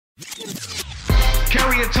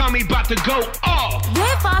Carrie and Tommy about to go off.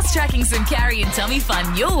 We're fast-tracking some Carrie and Tommy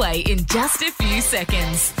fun your way in just a few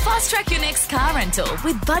seconds. Fast-track your next car rental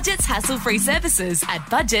with Budget's hassle-free services at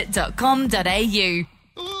budget.com.au.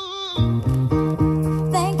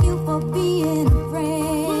 Thank you for being a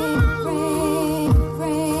friend,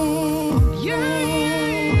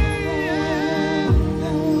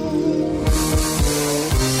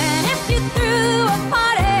 And if you threw a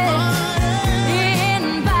party,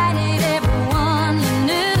 invited everyone you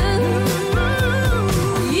knew,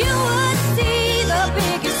 you would see the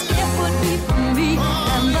biggest gift would be from me,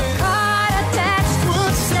 and the card attached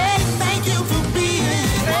would say thank you for being a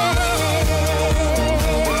friend.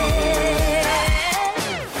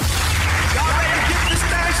 Y'all ready to get this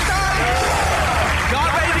thing started?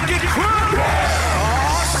 Y'all ready to get crunk?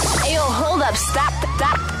 Yo, hold up, stop.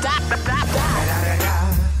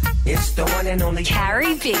 It's the one and only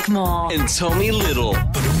Carrie Bickmore. And Tommy Little.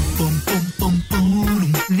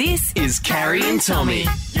 This Is Carrie and Tommy.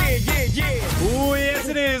 Oh, yes,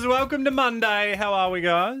 it is. Welcome to Monday. How are we,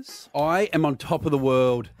 guys? I am on top of the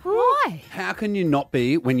world. Why? How can you not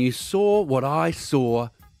be when you saw what I saw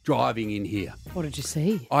driving in here? What did you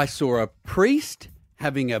see? I saw a priest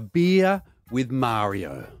having a beer with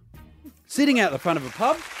Mario. Sitting out the front of a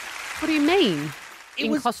pub. What do you mean? It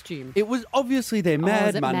In was- costume. It was obviously their Mad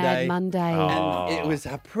is it Monday. Mad Monday? And it was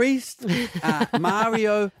a priest,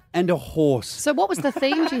 Mario, and a horse. So what was the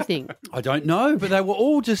theme, do you think? I don't know, but they were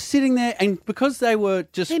all just sitting there, and because they were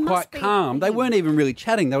just There must quite be a calm, they theme. weren't even really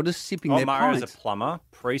chatting. They were just sipping their Mario's pints. a plumber.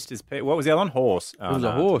 Priest is... What was the other one? Horse. It was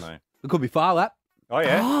a horse. It could be fire lap. Oh,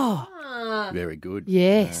 yeah. Oh, Very good.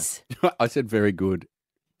 yes. I said very good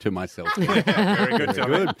to myself. Very good,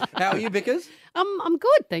 Tommy. Good. How are you, Vickers? I'm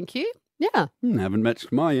good, thank you. Yeah. Haven't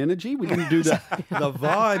matched my energy. We didn't do the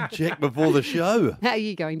vibe check before the show. How are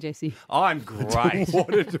you going, Jesse? I'm great.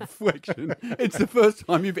 What a deflection. It's the first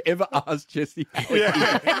time you've ever asked Jesse.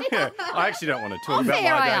 yeah. I actually don't want to talk Off about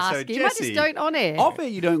air my I day. ask So, him. Jesse, I just don't on air. Off air,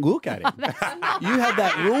 you don't look at him. You have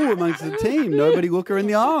that rule amongst the team. Nobody look her in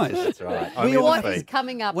the eyes. That's right. We I'm What in the is feed.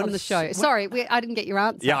 coming up When on the it's- show? Sorry, I didn't get your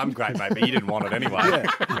answer. Yeah, I'm great, mate, but you didn't want it anyway.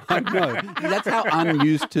 I know. That's how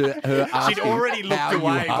unused to her asking. She'd already looked how you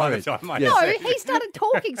away by are the it. time I No, said he started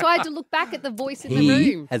talking, so I had to look back at the voice in the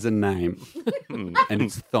He room. has a name, and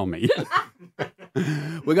it's Tommy.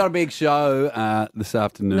 We got a big show this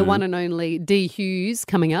afternoon. The one and only D. Hughes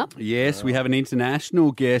coming up. Yes, we have an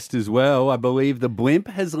international guest as well. I believe the blimp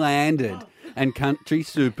has landed. And country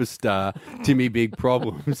superstar Timmy Big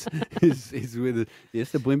Problems is with us.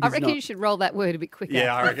 Yes, the blimp I is reckon not... you should roll that word a bit quicker.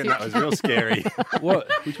 Yeah, I reckon that was real scary. What?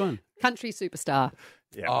 Which one? Country superstar.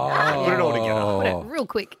 Yeah. Put it all together. Put it real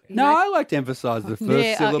quick. you No, know. I like to emphasise the first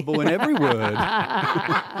Yeah, syllable in every word.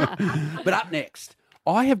 But up next,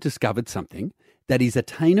 I have discovered something that is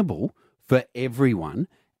attainable for everyone,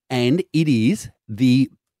 and it is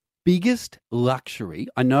the biggest luxury.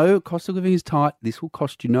 I know cost of living is tight. This will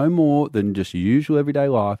cost you no more than just your usual everyday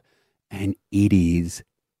life, and it is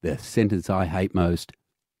the sentence I hate most,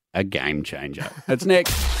 a game changer. That's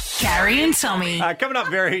next. Carrie and Tommy. Coming up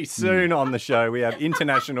very soon on the show, we have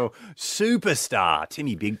international superstar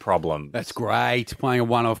Timmy Big Problem. That's great. Playing a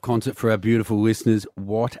one-off concert for our beautiful listeners.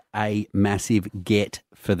 What a massive get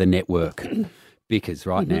for the network. Because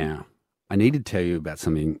right now, I need to tell you about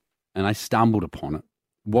something, and I stumbled upon it.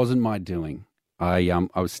 Wasn't my doing. I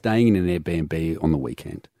was staying in an Airbnb on the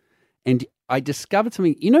weekend, and I discovered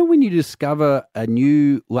something. You know when you discover a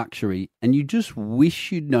new luxury and you just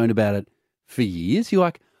wish you'd known about it for years? You're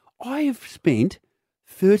like, I have spent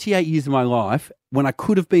 38 years of my life when I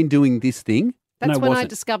could have been doing this thing. That's and when I wasn't.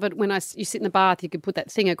 discovered you sit in the bath, you could put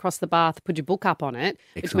that thing across the bath, put your book up on it,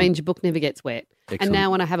 which Excellent. means your book never gets wet. Excellent. And now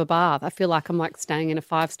when I have a bath, I feel like I'm like staying in a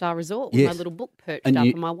 5-star resort with my Yes. little book perched And up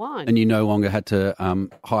you- on my wine. And you no longer had to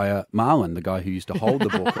hire Marlon, the guy who used to hold the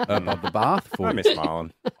book above the bath for I you. miss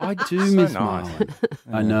Marlon. I do So miss nice. Marlon.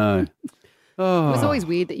 I know. Oh. It was always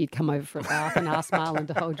weird that you'd come over for a bath and ask Marlon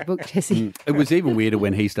to hold your book, Jesse. It was even weirder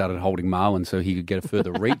when he started holding Marlon so he could get a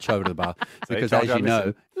further reach over to the bath. Because told as you I you miss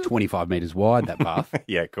know, 25 metres wide, that bath.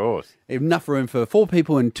 Yeah, of course. Enough room for 4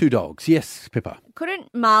 people and 2 dogs. Yes, Pippa.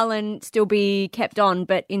 Couldn't Marlon still be kept on,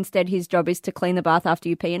 but instead his job is to clean the bath after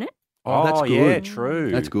you pee in it? Oh, that's good. yeah,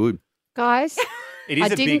 true. That's good. Guys, It is I a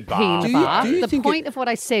didn't big pee in bath. the Do you- bath. do you The think point of what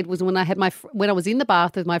I said was when I had when I was in the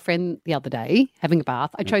bath with my friend the other day having a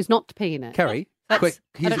bath, I chose not to pee in it. Carrie, Quick,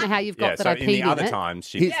 I don't know how you've got Yeah, that so I in peed the in other it. times,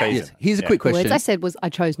 she Here's, pees yes, in it. here's a Yeah. quick The words question. I said was I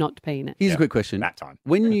chose not to pee in it. Here's a quick question. That time.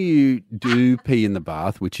 When you do pee in the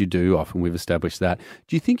bath, which you do often, we've established that,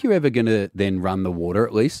 do you think you're ever going to then run the water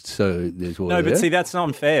at least so there's water No, but there? see, that's not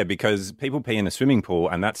unfair because people pee in a swimming pool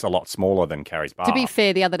and that's a lot smaller than Carrie's bath. To be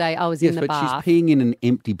fair, the other day I was Yes, in the but bath. she's peeing in an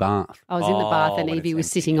empty bath. I was in the bath and when Evie it's was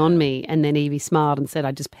empty, sitting on me, and then Evie smiled and said,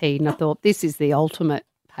 I just peed. And I thought, this is the ultimate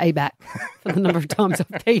payback for the number of times I've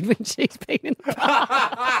peed when she's been in the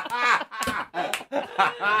bath.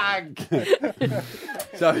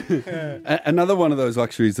 So another one of those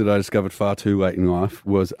luxuries that I discovered far too late in life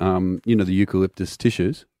was, the eucalyptus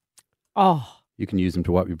tissues. Oh, You can use them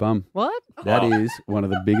to wipe your bum. what? That is one of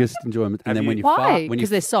the biggest enjoyments. And then when you Why? fart, when you Because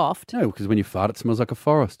they're soft. no, because when you fart, it smells like a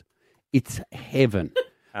forest. It's heaven.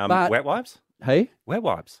 But- Wet wipes? Hey, Wet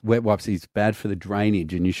wipes. wet wipes is bad for the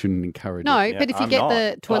drainage, and you shouldn't encourage No, it. but if you I'm get not.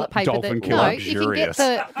 the toilet paper, Dolphin that, killer. no, if you can get Luxurious.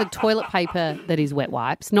 the toilet paper that is wet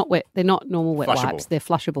wipes, not wet. They're not normal wet Flushable. wipes. They're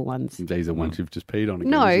flushable ones. These are ones you've just peed on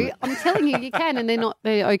again. No, isn't it? I'm telling you, you can, and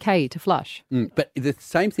they're okay to flush. But the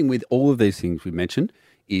same thing with all of these things we mentioned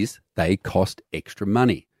is they cost extra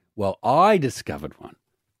money. Well, I discovered one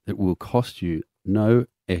that will cost you no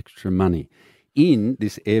extra money. In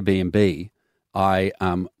this Airbnb, I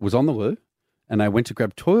was on the loo and I went to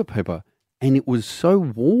grab toilet paper and it was so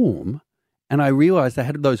warm and I realised they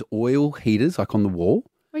had those oil heaters like on the wall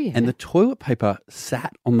Oh, yeah. and the toilet paper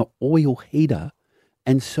sat on the oil heater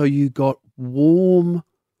and so you got warm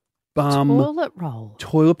toilet roll.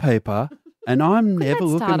 toilet paper and I'm never Could that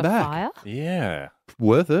looking start a back. fire? Yeah.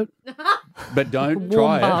 Worth it. But don't Warm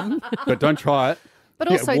try bum. it. But don't try it. But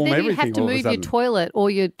Yeah, also, warm then you have everything to all of a move your sudden. toilet or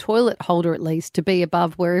your toilet holder at least to be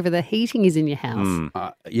above wherever the heating is in your house.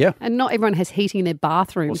 Yeah. And not everyone has heating in their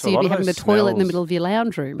bathroom, Also, so a you'd lot be of having the those toilet in the smells- middle of your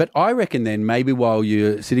lounge room. But I reckon then maybe while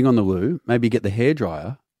you're sitting on the loo, maybe get the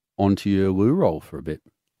hairdryer onto your loo roll for a bit.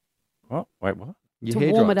 What? Wait, what? Your To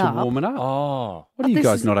hairdryer warm it to up. warm it up. Oh. What are you this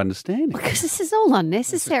guys is- not understanding? because this is all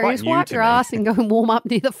unnecessary. quite Just new wipe to your me. ass and go and warm up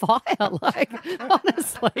near the fire. Like,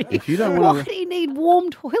 honestly. If you don't Why wanna- do you need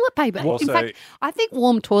warm toilet paper? Also- in fact, I think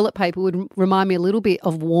warm toilet paper would remind me a little bit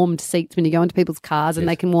of warmed seats when you go into people's cars and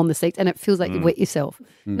they can warm the seats and it feels like you wet yourself.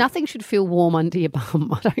 Nothing should feel warm under your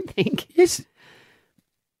bum, I don't think. Yes.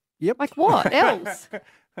 Yep. Like what else?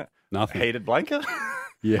 Nothing. Heated blanket?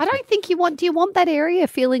 Yeah. I don't think do you want that area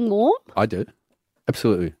feeling warm? I do.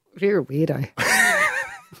 Absolutely. You're a weirdo.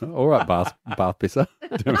 All right, bath pisser.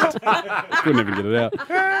 Damn it. Couldn't even get it out.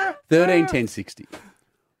 131060.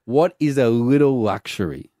 What is a little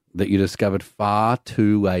luxury that you discovered far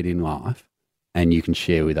too late in life and you can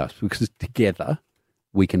share with us? Because together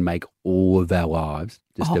we can make all of our lives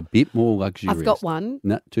just a bit more luxurious. I've got one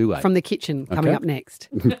No, too late. from the kitchen coming Okay. up next.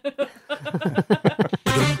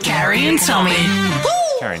 Carrie and Tommy.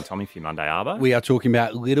 Carrie and Tommy for your Monday Arbo. We are talking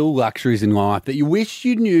about little luxuries in life that you wish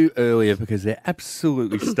you knew earlier because they're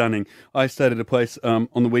absolutely stunning. I stayed at a place on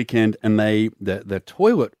the weekend and the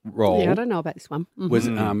toilet roll Yeah, I don't know about this one. was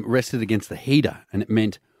rested against the heater and it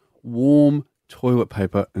meant warm toilet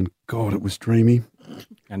paper and God, it was dreamy.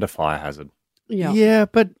 And a fire hazard. Yeah.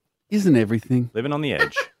 But isn't everything? Living on the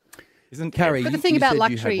edge. Isn't Carrie, But the you- thing you about said you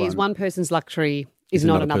had luxury is one person's luxury is Is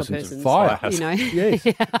not another another person's person's. fire. You know. Yes,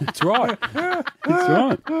 that's right. That's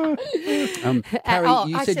right. Carrie,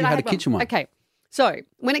 you I said you had a one. kitchen one. Okay. So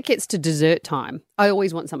when it gets to dessert time, I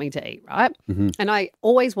always want something to eat, right? Mm-hmm. And I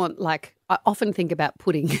always want, I often think about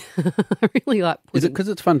pudding. I really like pudding. Is it because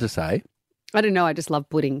it's fun to say? I don't know. I just love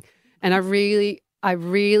pudding. And I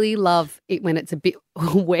really love it when it's a bit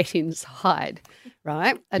wet inside,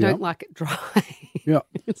 right? I don't like it dry. Yeah.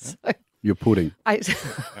 So You're pudding. I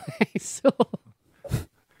saw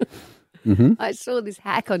I saw this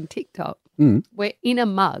hack on TikTok where in a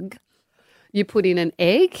mug you put in an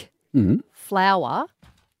egg, flour,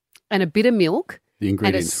 and a bit of milk, The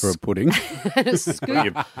ingredients for a pudding. and a scoop,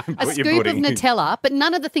 your a scoop of pudding in. Nutella, but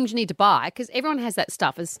none of the things you need to buy because everyone has that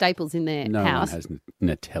stuff as staples in their No house. one has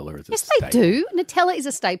Nutella as a Yes, staple. they do. Nutella is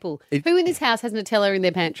a staple. Who in this house has Nutella in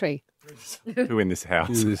their pantry? Who in this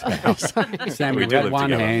house? In this house. Sam, We we do had live one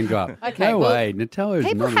together. hand up. Okay, no well, way. Nutella is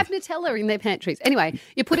People not. have Nutella in their pantries. Anyway,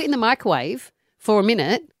 you put it in the microwave for a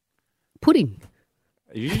minute. Pudding.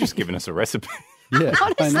 You've just given us a recipe. Yeah,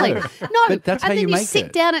 Honestly, I know. no. But that's and how then you you make sit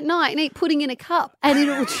it. down at night and eat pudding in a cup, and it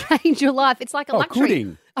will change your life. It's like a Oh, luxury.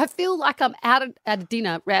 pudding. I feel like I'm out at a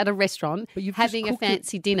dinner, at a restaurant, But you've just having a cooked it.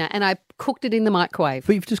 fancy dinner, and I cooked it in the microwave.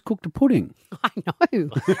 But you've just cooked a pudding. I know.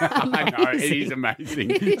 I know. It is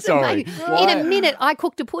amazing. It is Sorry. amazing. In a minute, I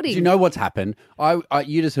cooked a pudding. Do you know what's happened?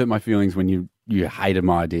 You just hurt my feelings when you you hated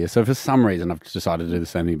my idea. So for some reason, I've decided to do the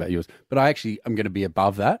same thing about yours. But I actually am going to be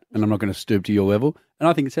above that, and I'm not going to stoop to your level. And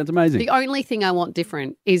I think it sounds amazing. The only thing I want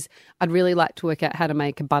different is I'd really like to work out how to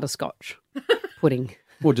make a butterscotch pudding.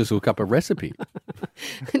 Or just look up a recipe.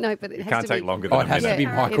 No, but it has Can't to take be, longer than Oh, it has to be It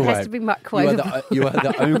microwave. has to be microwave. You are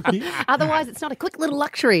the only. Otherwise, it's not a quick little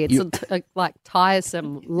luxury. It's like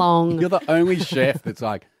tiresome, long. You're the only chef that's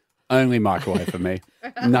like only microwave for me.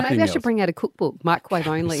 Nothing Maybe I else. should bring out a cookbook, microwave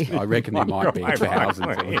only. I reckon there might be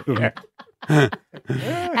thousands. Yeah.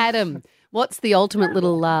 Adam, what's the ultimate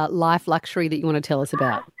little life luxury that you want to tell us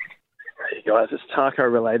about? Hey guys, it's taco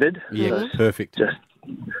related. Yeah, perfect. Just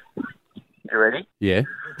you ready? Yeah,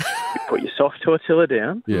 You put your soft tortilla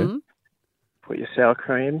down, yeah, put your sour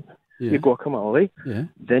cream, yeah, your guacamole, yeah.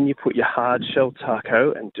 then you put your hard shell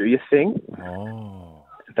taco and do your thing. Oh.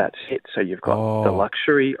 That's it. So you've got Oh. the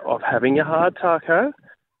luxury of having your hard taco,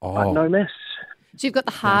 but Oh, no mess. So you've got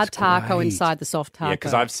the hard That's taco great. inside the soft taco. Yeah,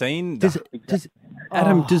 because I've seen. does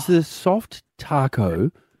Adam? Does the soft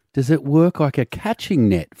taco? Does it work like a catching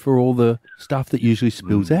net for all the stuff that usually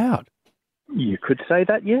spills out? You could say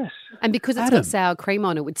that, yes. And because it's Adam. got sour cream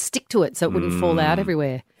on it, would stick to it so it wouldn't fall out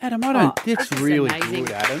everywhere. Adam, I don't. Oh, That's this is really amazing.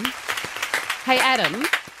 good, Adam. Hey, Adam,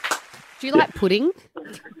 do you like pudding?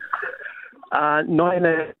 Not in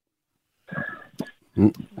a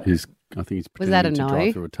I think he's Was that a pretending to no?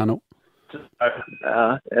 drive through a tunnel.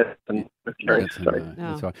 sorry. That's a no.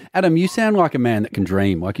 That's right. Adam, you sound like a man that can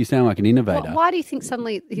dream. Like you sound like an innovator. Why do you think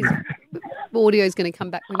suddenly his audio is going to come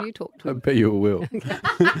back when you talk to I him? bet you it will.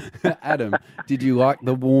 Adam, did you like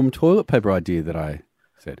the warm toilet paper idea that I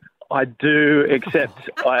said? I do, except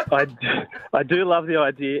I do love the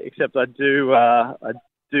idea, except I do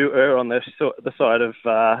err on the side of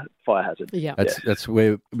fire hazard. Yeah. That's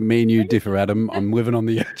where me and you differ, Adam. I'm living on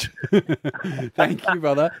the edge. Thank you,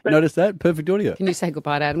 brother. Notice that? Perfect audio. Can you say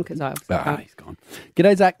goodbye to Adam? Because He's gone.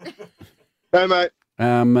 G'day, Zach. Hey,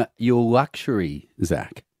 mate. Your luxury,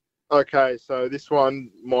 Zach. Okay, so this one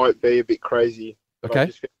might be a bit crazy. But I Okay.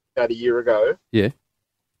 just found out a year ago. Yeah.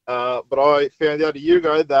 But I found out a year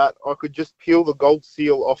ago that I could just peel the gold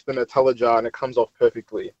seal off the Nutella jar and it comes off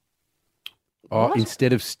perfectly. Oh, What?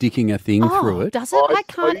 instead of sticking a thing through it. Does it? I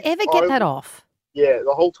can't ever get that off. Yeah,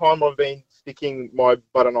 the whole time I've been sticking my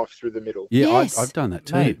butter knife through the middle. Yeah, Yes. I've done that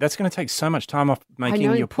too. Mate, that's going to take so much time off I making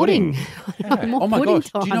know your pudding. More Oh my pudding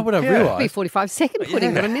gosh, do you know what I've time. realised? It'll be 45-second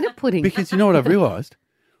pudding, not a minute pudding. Because you know what I've realised?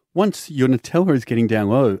 Once your Nutella is getting down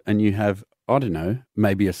low and you have, I don't know,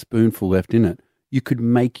 maybe a spoonful left in it, you could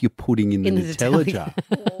make your pudding in the Nutella jar.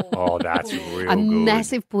 Oh, that's real a good.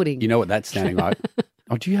 massive pudding. You know what that's sounding like?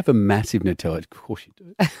 Oh, do you have a massive Nutella? Of course you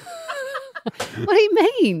do. What do you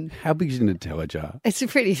mean? How big is your Nutella jar? It's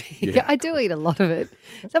pretty big. Yeah. I do eat a lot of it.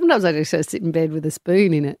 Sometimes I just sit in bed with a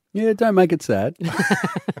spoon in it. Yeah, don't make it sad.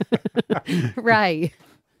 Ray,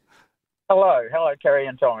 Hello, Carrie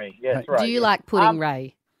and Tommy. Yes, right. do you like pudding,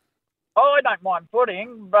 Ray? Oh, I don't mind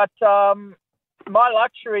pudding, but my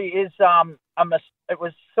luxury is it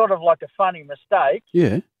was sort of like a funny mistake.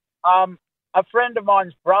 Yeah. A friend of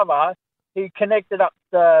mine's brother, he connected up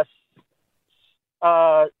the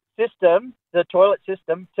system, the toilet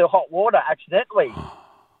system, to hot water accidentally.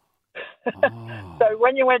 So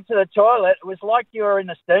when you went to the toilet, it was like you were in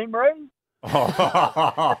a steam room.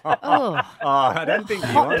 Oh, I don't think you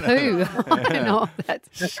hot want poo. it. No, that's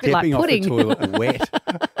a bit Stepping like off the pudding. toilet wet.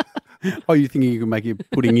 Oh, you thinking you can make your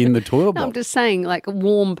pudding in the toilet No, bowl? I'm just saying, like a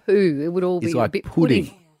warm poo, it would all It's be like a bit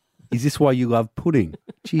pudding. Is this why you love pudding?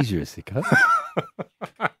 Jeez, you're a sicko.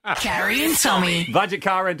 Carrie and Tommy. Budget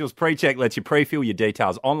Car Rentals pre-check lets you pre-fill your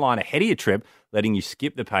details online ahead of your trip, letting you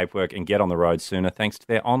skip the paperwork and get on the road sooner thanks to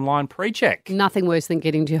their online pre-check. Nothing worse than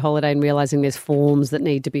getting to your holiday and realising there's forms that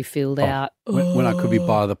need to be filled out. When I could be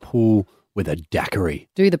by the pool with a daiquiri.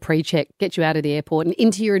 Do the pre-check, get you out of the airport and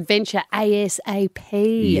into your adventure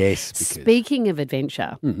ASAP. Yes, because- Speaking of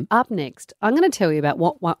adventure, up next, I'm going to tell you about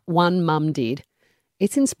what one mum did.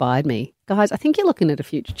 It's inspired me. Guys, I think you're looking at a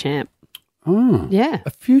future champ. Oh, Yeah. a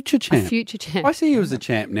future champ. A future champ. I see you as a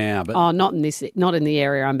champ now, but Oh, not in the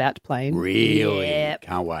area I'm about to play in. really, Yeah.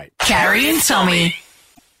 can't wait. Carrie and Tommy.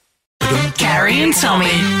 Carrie and Tommy.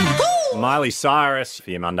 Miley Cyrus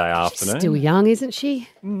for your Monday afternoon. Still young, isn't she?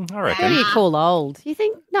 I What do reckon. you call old? You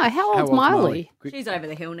think? No, how old's Miley? She's over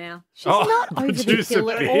the hill now. She's not over the producer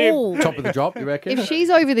hill at Pip. all. Top of the drop, you reckon? If she's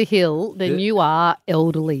over the hill, then you are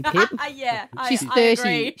elderly, Pip. Yeah, She's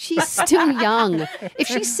 30. She's still young. If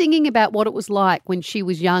she's singing about what it was like when she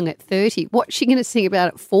was young at 30, what's she going to sing about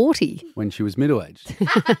at 40? When she was middle-aged.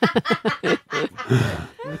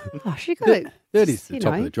 Oh, she got it. 30 is the you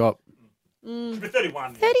top know. of the drop.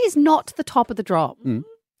 31. 30 is not the top of the drop.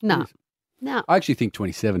 No. No. I actually think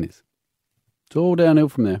 27 is. It's all downhill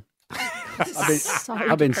from there. So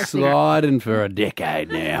I've been depressing. sliding for a decade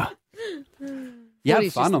now. You Thought have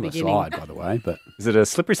it's fun just on the the beginning. slide, by the way, but Is it a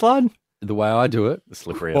slippery slide? the way I do it, The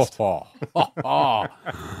slipperiest.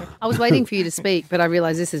 I was waiting for you to speak, but I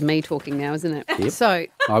realise this is me talking now, isn't it? Yep. So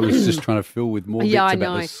I was just trying to fill with more bits yeah, I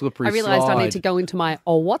about know. the slippery I realised slide. I need to go into my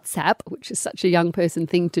WhatsApp, which is such a young person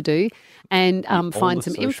thing to do, and find the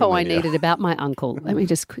some social info I media. needed about my uncle. Let me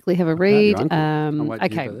just quickly have a Your read. uncle. Can't wait to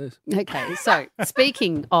hear Okay. about this. Okay. So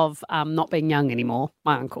speaking of not being young anymore,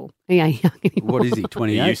 my uncle, he ain't young anymore. What is he, He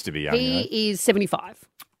 28? used to be young. you know. He is 75.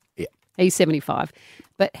 Yeah. He's 75.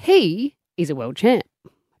 But he is a world champ.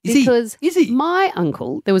 Is he? Because Is he? my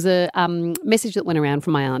uncle, there was a message that went around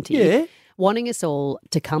from my auntie Yeah. wanting us all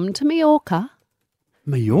to come to Mallorca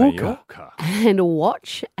Mallorca. and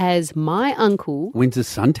watch as my uncle. Wins a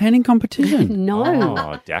suntanning competition. No,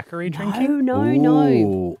 Oh, daiquiri drinking? no.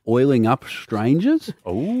 Ooh, oiling up strangers.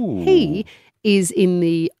 Oh. He is in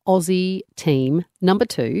the Aussie team, number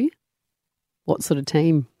 2. What sort of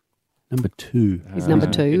team? Number 2. He's number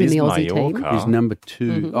 2 it in is the Aussie team. Mallorca. He's number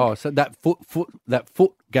 2. Mm-hmm. Oh, so that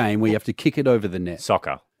foot game where you have to kick it over the net.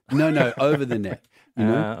 Soccer. No, over the net. You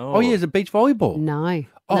know? Oh. Oh, yeah, it's a beach volleyball. No.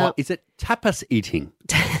 Oh, no. is it tapas eating?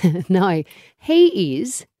 No, he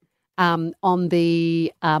is on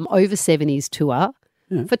the over 70s tour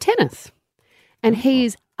for tennis, and he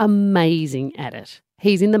is amazing at it.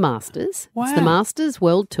 He's in the Masters. It's Wow. the Masters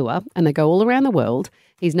World Tour, and they go all around the world.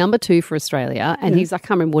 He's number 2 for Australia, and he's I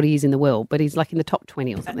can't remember what he is in the world, but he's like in the top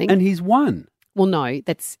 20 or something. And he's won. Well, no,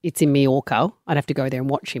 it's in Mallorca. I'd have to go there and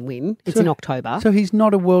watch him win. It's in October. So he's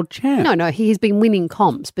not a world champ. No, he has been winning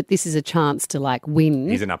comps, but this is a chance to like win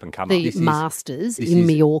He's an up-and-comer. the This is- Masters this in is-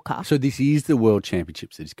 Mallorca. So this is the world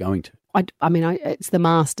championships that he's going to. I mean, it's the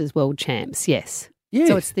Masters World Champs, yes. Yes.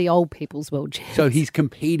 So it's the old people's World Champs. So he's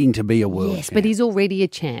competing to be a world yes, champ. but he's already a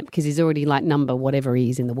champ because he's already like number whatever he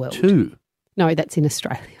is in the world. 2. No, that's in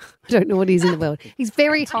Australia. I don't know what he is in the world. He's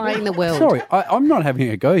very high in the world. Sorry, I'm not having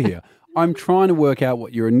a go here. I'm trying to work out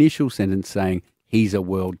what your initial sentence saying he's a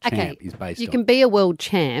world champ is based you on. can be a world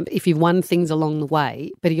champ if you've won things along the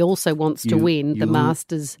way, but he also wants to win the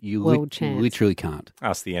Masters World Champs. literally can't.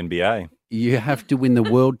 Ask the NBA. You have to win the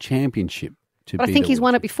world championship to But be I think the he's world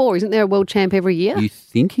won it before. Isn't there a world champ every year? You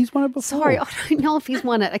think he's won it before? Sorry, I don't know if he's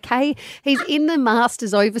won it, okay? He's in the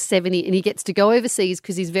Masters over 70 and he gets to go overseas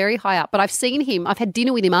because he's very high up. But I've seen him, I've had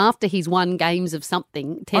dinner with him after he's won games of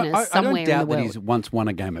something, tennis, I somewhere don't doubt in the that world. he's once won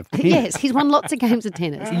a game of tennis. Yes, he's won lots of games of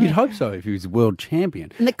tennis. You'd hope so if he was world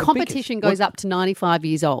champion. And the But because- competition goes up to 95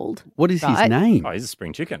 years old. What is his right? name? Oh, he's a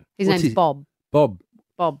spring chicken. His What's name's his- Bob. Bob.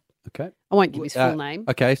 Bob. Okay. I won't give his full name.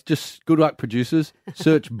 Okay, it's just good luck, producers.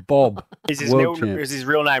 Search Bob. Is his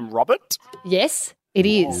real name Robert? Yes, it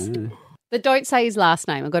is. But don't say his last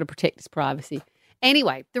name. I've got to protect his privacy.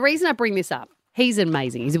 Anyway, the reason I bring this up, he's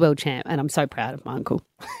amazing. He's a world champ, and I'm so proud of my uncle.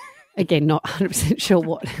 Again, not 100% sure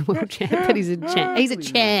what world champ, but he's a champ. He's a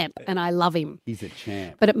champ, and I love him. He's a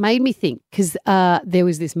champ. But it made me think because there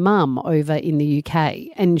was this mum over in the UK,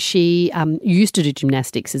 and she used to do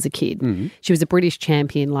gymnastics as a kid. Mm-hmm. She was a British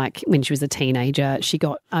champion, like when she was a teenager. She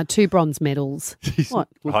got 2 bronze medals. What?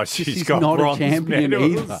 Oh, she's She's got not a bronze champion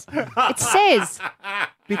medals. either. It says.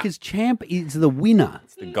 Because champ is the winner.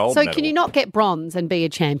 It's the gold So medal. can you not get bronze and be a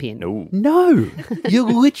champion? No. No, you're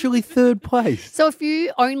literally third place. So if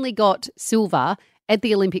you only got silver at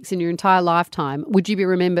the Olympics in your entire lifetime, would you be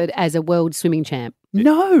remembered as a world swimming champ?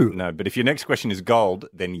 No. No, but if your next question is gold,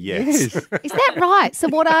 then yes. Is that right? So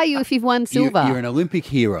what are you if you've won silver? You're an Olympic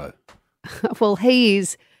hero. Well, he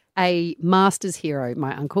is a Masters hero,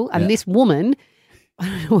 my uncle. And this woman, I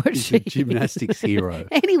don't know what He's she a gymnastics hero.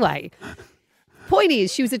 Anyway, point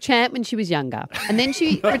is, she was a champ when she was younger. And then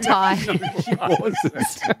she retired. She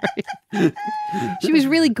wasn't. She was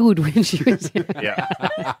really good when she was younger.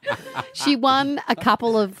 Yeah. She won a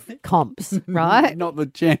couple of comps, right? Not the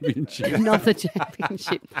championship. Not the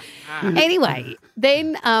championship. Anyway,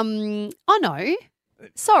 then, oh no,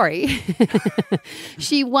 sorry.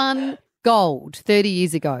 She won gold 30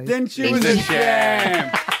 years ago. Then she was a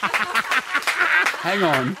champ. Hang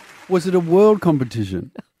on. Was it a world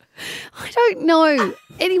competition? I don't know.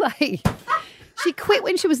 Anyway, she quit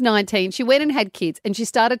when she was 19. She went and had kids, and she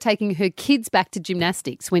started taking her kids back to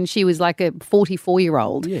gymnastics when she was like a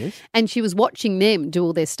 44-year-old. Yes. And she was watching them do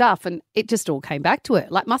all their stuff, and it just all came back to her,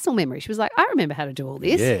 like muscle memory. She was like, I remember how to do all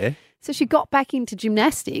this. Yeah. So she got back into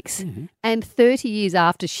gymnastics, and 30 years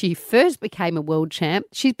after she first became a world champ,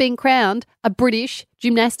 she's been crowned a British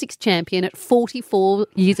gymnastics champion at 44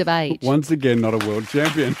 years of age. Once again, not a world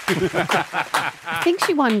champion. I think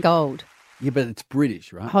she won gold. Yeah, but it's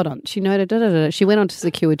British, right? Hold on. She noted, she went on to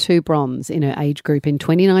secure 2 bronze in her age group in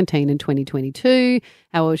 2019 and 2022.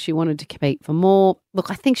 However, she wanted to compete for more. Look,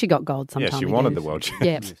 I think she got gold sometime Yeah, she ago. wanted the world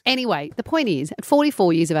champion. Yeah. Anyway, the point is, at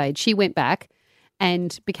 44 years of age, she went back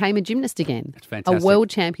and became a gymnast again. That's fantastic. A world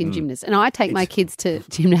champion gymnast. And I take my kids to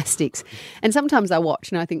gymnastics, and sometimes I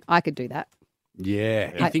watch and I think I could do that.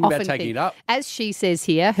 Yeah. I You think about often taking think- it up? As she says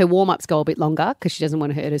here, her warm-ups go a bit longer because she doesn't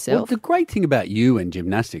want to hurt Well, herself. the great thing about you and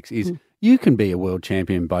gymnastics is you can be a world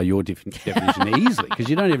champion by your definition easily because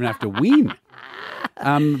you don't even have to win.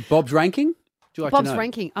 Bob's ranking? Would you like Bob's to know?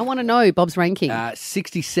 ranking. I want to know Bob's ranking.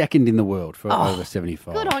 62nd in the world for over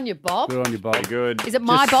 75. Good on you, Bob. Good on you, Bob. Good. Is it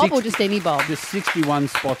my Just Bob or 60 just any Bob? Just 61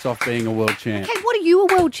 spots off being a world champ. Hey, what are you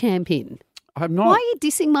a world champion? I'm not. Why are you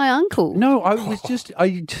dissing my uncle? No, I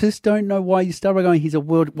just don't know why you started going, he's a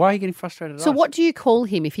world. Why are you getting frustrated at So us? what do you call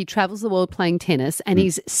him if he travels the world playing tennis and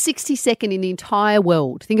he's 62nd in the entire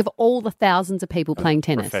world? Think of all the thousands of people playing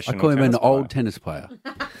tennis. I call him an old tennis player.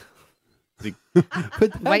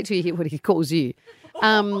 Wait till you hear what he calls you.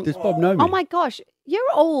 Does Bob know me? Oh my gosh, you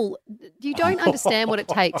don't understand what it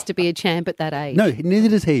takes to be a champ at that age. No, neither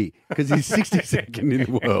does he, because he's 62nd in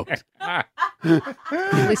the world.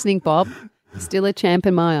 You're listening, Bob. Still a champ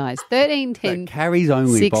in my eyes. 13, 10, Carrie's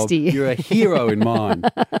only, 60. Bob. You're a hero in mine.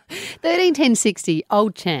 13, 10, 60,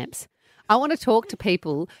 old champs. I want to talk to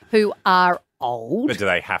people who are old. But do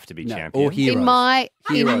they have to be champions? Or heroes. In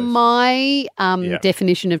my Yeah.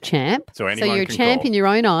 definition of champ. So anyone you're a can champ call. in your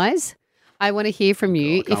own eyes. I want to hear from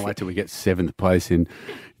you. I can't wait till we get 7th place in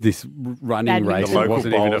this running Badminton. race The that local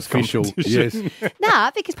wasn't even bowls official. Yes. competition. Nah,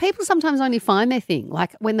 because people sometimes only find their thing.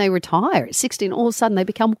 Like when they retire at 16, all of a sudden they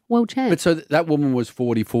become world champ. But so that woman was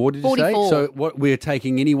 44, did you 44. say? So what, we're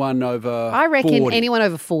taking anyone over I reckon 40. anyone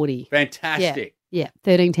over 40. Fantastic. Yeah,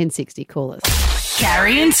 13, 10, 60. Call us.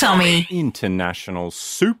 Carrie and Tommy. International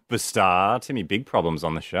superstar. Timmy Big Problems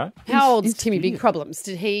on the show. How old's Timmy Big Problems?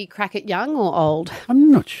 Did he crack it young or old?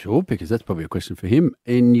 I'm not sure because that's probably a question for him.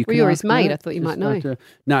 And you Well, can you're ask his mate. her. I thought you Just might know.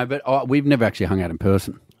 No, but we've never actually hung out in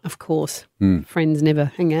person. Of course. Hmm. Friends never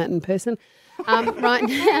hang out in person. Right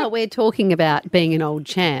now, we're talking about being an old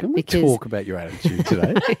champ Can we because talk about your attitude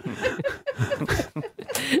today?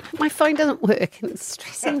 my phone doesn't work and it's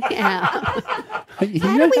stressing me out. You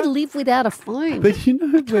How know do we live without a phone? But you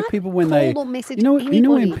know where people when they call or message you know when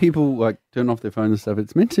anybody. people like turn off their phone and stuff,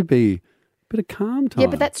 it's meant to be a bit of calm time. Yeah,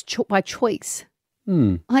 but that's by choice.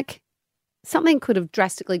 Like something could have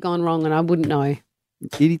drastically gone wrong and I wouldn't know.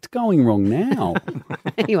 It's going wrong now.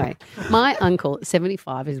 Anyway, my uncle, at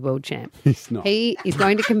 75, is world champ. It's not. He is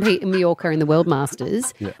going to compete in Mallorca in the World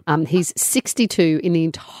Masters. Yeah. He's 62 in the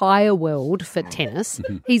entire world for tennis.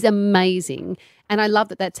 Mm-hmm. He's amazing. And I love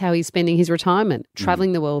that that's how he's spending his retirement,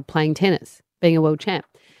 travelling the world playing tennis, being a world champ.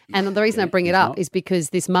 And the reason I bring it up is because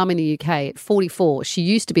this mum in the UK at 44, she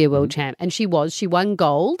used to be a world champ and she won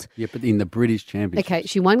gold. Yeah, but in the British Championship. Okay,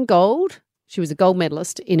 she won gold. She was a gold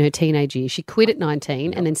medalist in her teenage years. She quit at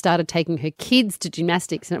 19 and then started taking her kids to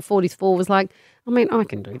gymnastics. And at 44 was like, I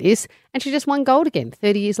can do this. And she just won gold again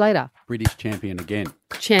 30 years later. British champion again.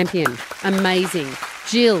 Champion. Amazing.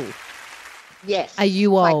 Jill, Yes. are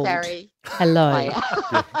you old? Hi, Carrie. Hello.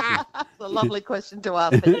 It's a lovely question to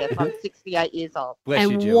ask, but yes, I'm 68 years old.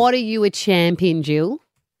 And what are you a champion, Jill?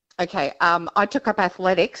 Okay, I took up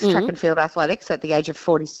athletics, track and field athletics at the age of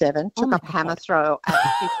 47. Took up hammer throw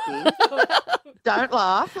at 50. Don't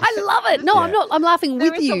laugh. I love it. No, I'm not. I'm laughing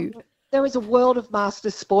with you. There is a world of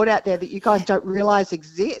master sport out there that you guys don't realise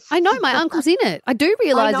exists. I know. My uncle's in it. I do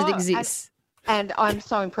realise I it know, exists. And I'm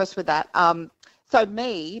so impressed with that. So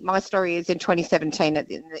my story is in 2017,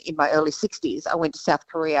 in my early 60s, I went to South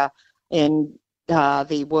Korea in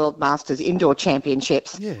the World Masters Indoor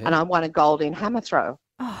Championships, and I won a gold in hammer throw.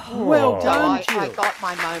 Well done, I got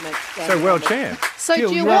my moment. So world champ. So,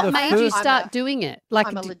 Jill, what made you start doing it? Like,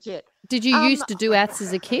 I'm a legit. Did you used to do arts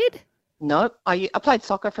as a kid? No, I played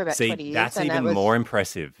soccer for about 20 See, years. that's and even that was more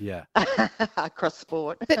impressive. Yeah. across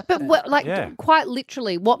sport. But what, quite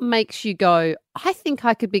literally, what makes you go, I think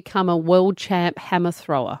I could become a world champ hammer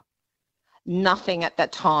thrower? Nothing at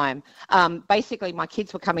that time. Basically, my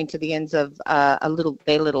kids were coming to the ends of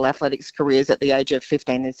their little athletics careers at the age of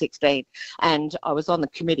 15 and 16, and I was on the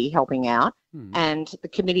committee helping out. And the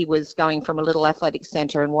committee was going from a little athletics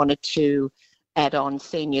centre and wanted to add on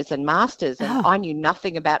seniors and masters, and I knew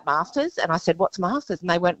nothing about masters. And I said, "What's masters?" And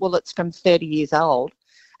they went, "Well, it's from 30 years old."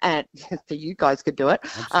 And so you guys could do it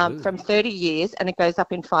from 30 years, and it goes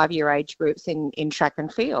up in 5-year age groups in track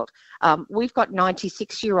and field. We've got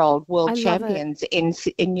 96-year-old world champions in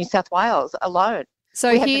New South Wales alone.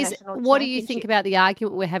 So We have the here's national what do you think championship. about the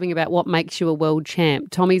argument we're having about what makes you a world champ?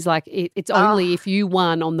 Tommy's like, it's only if you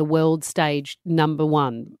won on the world stage number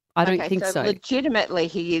one. I don't think so. Legitimately,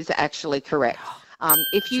 he is actually correct.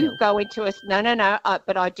 If you go into a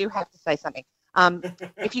but I do have to say something.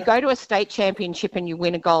 If you go to a state championship and you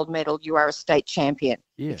win a gold medal, you are a state champion.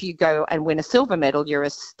 Yeah. If you go and win a silver medal, you're a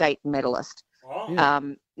state medalist.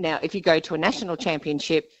 Now, if you go to a national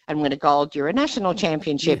championship and win a gold, you're a national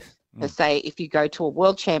championship. So say if you go to a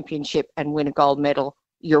world championship and win a gold medal,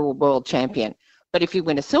 you're a world champion. But if you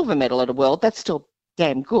win a silver medal at a world, that's still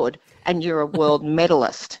damn good, and you're a world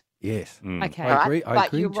medalist. Yes. Okay. I agree.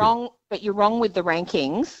 But you're wrong. But you're wrong with the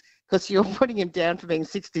rankings because you're putting him down for being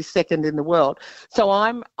 62nd in the world. So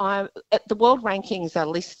I'm the world rankings are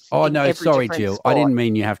listed. Oh, no, every sorry, different Jill. sport. I didn't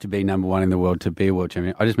mean you have to be number one in the world to be a world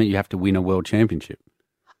champion. I just meant you have to win a world championship.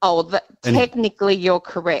 Oh, technically you're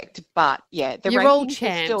correct, but yeah, the You're all rankings are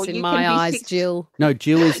champs still, in you my can be eyes, Jill. No,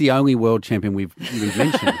 Jill is the only world champion we've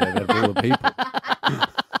mentioned out of all the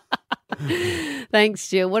people. Thanks,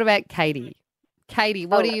 Jill. What about Katie? Katie,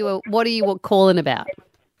 what are you calling about?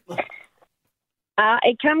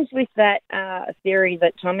 It comes with that theory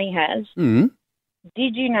that Tommy has. Mm.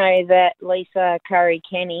 Did you know that Lisa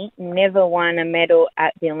Curry-Kenny never won a medal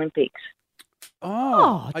at the Olympics?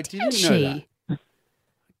 Oh, I didn't know that.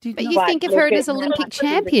 But you think of her as Olympic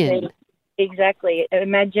champion. Exactly.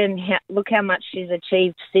 Imagine look how much she's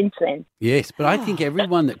achieved since then. Yes, but I think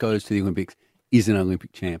everyone that goes to the Olympics is an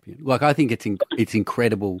Olympic champion. Like, I think it's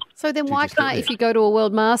incredible. So then why can't, if you go to a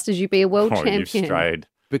World Masters, you be a world champion? You've strayed.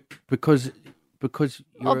 Because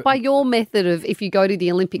you're by your method of if you go to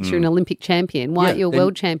the Olympics, you're an Olympic champion. Why aren't you a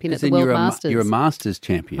world champion at the World Masters? You're a Masters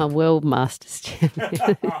champion. A World Masters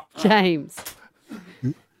champion. James.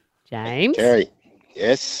 Carrie.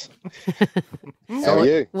 Yes. How are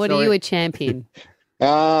you? What are you a champion?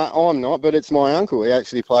 I'm not, but it's my uncle. He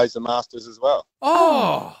actually plays the Masters as well.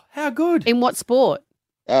 Oh, how good. In what sport?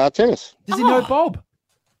 Tennis. Does he know Bob?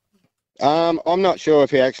 I'm not sure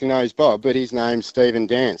if he actually knows Bob, but his name's Stephen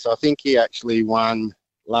Dance. I think he actually won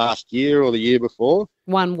last year or the year before.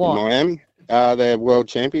 Won what? In Miami, the World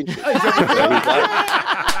Championship.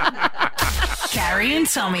 Carrie and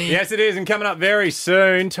Tommy. Yes, it is. And coming up very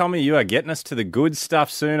soon, Tommy, you are getting us to the good stuff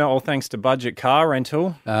sooner, all thanks to Budget Car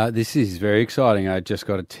Rental. This is very exciting. I just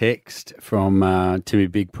got a text from Timmy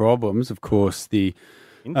Big Problems, of course, the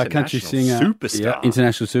country singer. Superstar.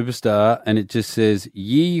 International superstar. And it just says,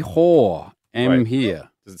 Yee-haw, am here.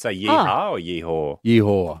 Does it say yee-haw or yee-haw?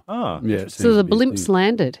 Yee-haw. Oh, yeah. So the blimp's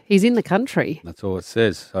landed. He's in the country. That's all it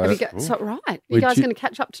says. So, Right. Are you guys going to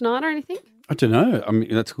catch up tonight or anything? I don't know. I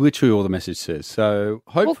mean, that's literally all the message says. So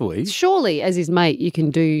hopefully. Well, surely, as his mate, you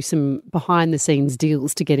can do some behind-the-scenes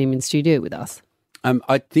deals to get him in studio with us.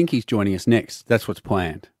 I think he's joining us next. That's what's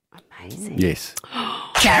planned. Amazing. Yes.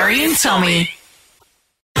 Carrie and Tommy.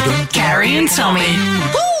 Carrie and Tommy.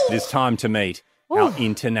 It is time to meet our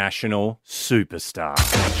international superstar.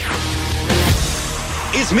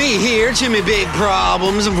 It's me here, Jimmy Big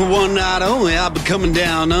Problems, and for one night only, I'll be coming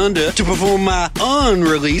down under to perform my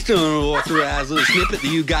unreleased, unauthorized little snippet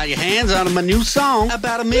that you got your hands on of my new song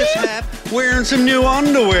about a mishap wearing some new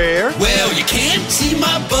underwear. Well, you can't see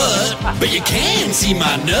my butt, but you can see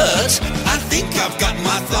my nuts. I think I've got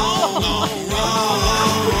my thong on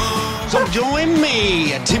wrong. So join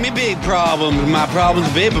me, Timmy Big Problems. My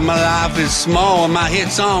problem's big, but my life is small. And my hit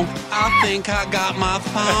song, I think I got my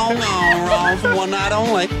thong on wrong for one night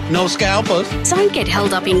only. No scalpers. Don't get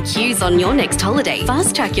held up in queues on your next holiday.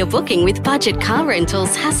 Fast track your booking with Budget Car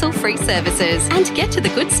Rentals hassle-free services and get to the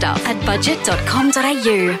good stuff at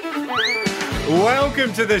budget.com.au.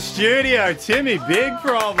 Welcome to the studio, Timmy Big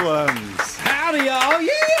Problems. Howdy, y'all.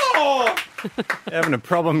 Yeah. Having a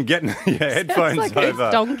problem getting your headphones like over.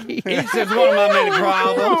 a donkey. It's just one of my many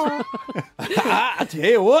problems. I tell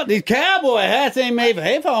you what, these cowboy hats ain't made for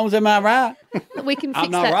headphones, am I right? We can I'm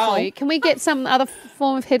fix not that wrong. for you. Can we get some other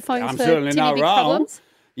form of headphones I'm for certainly Timmy not Big wrong. Problems?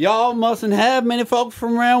 Y'all mustn't have many folks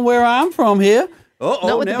from around where I'm from here.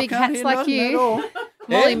 Not with the big hats like you.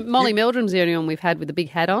 Molly Meldrum's the only one we've had with the big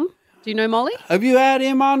hat on. Do you know Molly? Have you had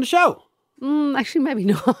him on the show? Actually, maybe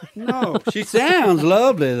not. No, she sounds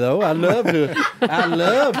lovely though. I love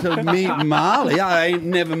to meet Molly. I ain't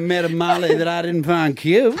never met a Molly that I didn't find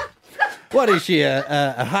cute. What is she,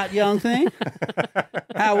 a hot young thing?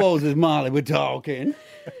 How old is Molly? We're talking.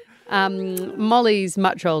 Molly's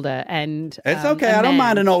much older and It's okay. I don't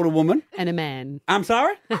mind an older woman. And a man. I'm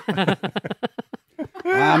sorry?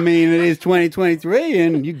 I mean, it is 2023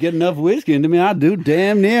 and you get enough whiskey into me, I'll do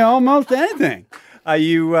damn near almost anything.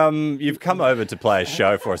 You've come over to play a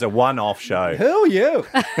show for us, a one-off show. Who are you?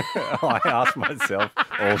 I ask myself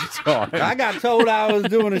all the time. I got told I was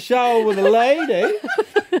doing a show with a lady,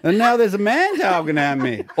 and now there's a man talking at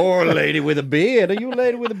me. Or a lady with a beard. Are you a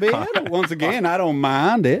lady with a beard? Once again, I don't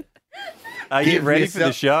mind it. Are you ready for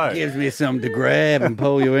the show? Gives me something to grab and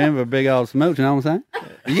pull you in for a big old smooch, you know what I'm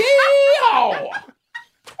saying? Yeehaw!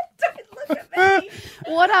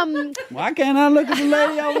 What Why can't I look at the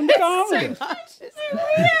lady over in the corner? so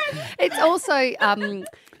much. It's also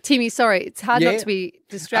Timmy, sorry, it's hard not to be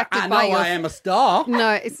distracted I by know I am a star.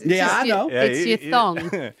 No, it's Yeah, just I know. It's your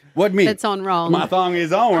thong. What mean? That's on wrong. My thong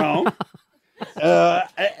is on wrong.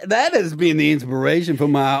 That has been the inspiration for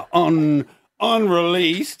my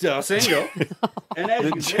unreleased single. And as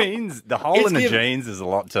The you said, jeans, the hole in the jeans is a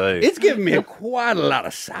lot too. it's given me quite a lot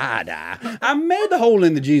of side eye. I made the hole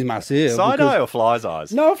in the jeans myself. Side because- eye or fly's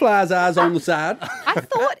eyes? No fly's eyes on the side. I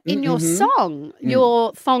thought in your song,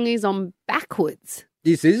 your thong is on backwards.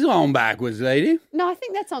 This is on backwards, lady. No, I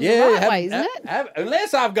think that's on the right way, isn't it?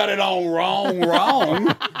 Unless I've got it on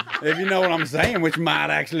wrong. If you know what I'm saying, which might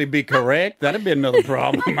actually be correct. That'd be another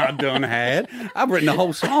problem I done had. I've written the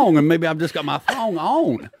whole song, and maybe I've just got my thong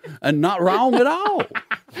on and not wrong at all.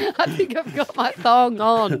 I think I've got my thong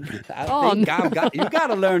on. I think I've got. You got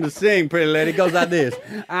to learn to sing, pretty lady. It goes like this.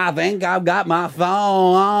 I think I've got my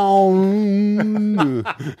thong on.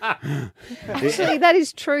 Actually, that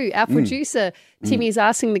is true. Our producer, Timmy, is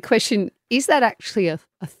asking the question, is that actually a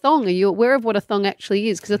thong? Are you aware of what a thong actually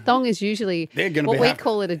is? Because a thong is usually what we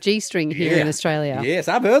call it a G-string here in Australia. Yes,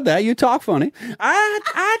 I've heard that. You talk funny.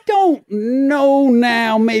 I don't know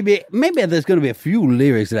now. Maybe there's going to be a few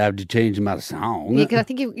lyrics that I have to change in my song. Yeah, because I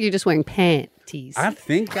think you're just wearing panties. I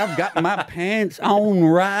think I've got my pants on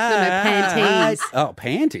right. No, panties. Oh,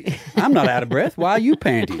 panties. I'm not out of breath. Why are you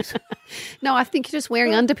panties? No, I think you're just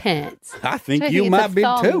wearing underpants. I think So I you think it's a might be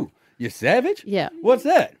thong. too. You savage? Yeah. What's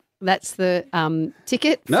that? That's the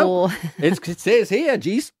ticket No, for... it says here,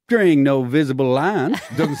 G-string, no visible line.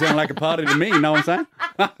 Doesn't sound like a party to me, you know what I'm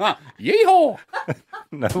saying? Yeehaw!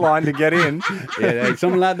 No line to get in. Yeah,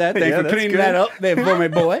 something like that. Thanks Yeah, for that's cleaning good. that up there for me,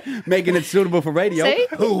 boy. Making it suitable for radio. See?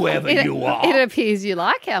 Whoever you are. It appears you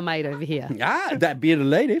like our mate over here. Ah, that bearded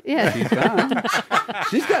lady. Yeah. She's fine.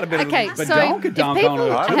 She's got a bit Okay, of a so donk if on people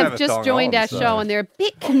her. have just joined our show and they're a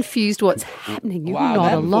bit confused what's happening, you're Wow, not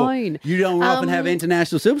that before. alone. You don't often have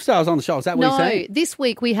international superstars on the show. Is that what No, you're saying? this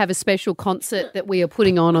week we have a special concert that we are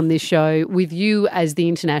putting on this show with you as the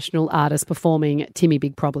international artist performing Timmy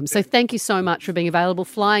Big Problem. So thank you so much for being available,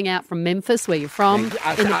 flying out from Memphis, where you're from, in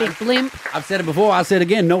the big blimp. I've said it before. I said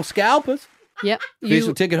again, no scalpers. Yep.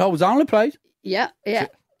 Official ticket holders only, please. Yeah.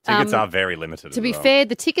 Tickets are very limited. To be fair,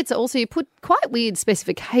 the tickets are also, you put quite weird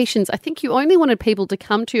specifications. I think you only wanted people to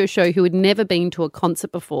come to your show who had never been to a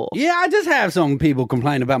concert before. Yeah, I just have some people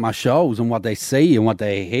complain about my shows and what they see and what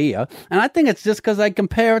they hear. And I think it's just because they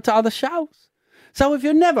compare it to other shows. So if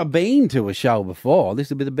you've never been to a show before, this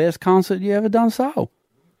would be the best concert you ever done so.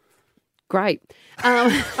 Great.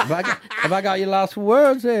 Have I got your last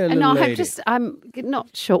words there, little No, lady? I'm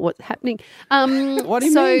not sure what's happening. What do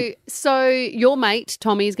you mean? So your mate,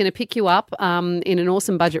 Tommy, is going to pick you up in an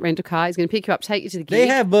awesome budget rental car. He's going to pick you up, take you to the gig. They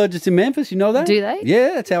have budgets in Memphis, you know that? Do they?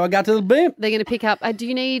 Yeah, that's how I got to the blimp. They're going to pick up. Do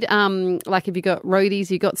you need, like, have you got roadies?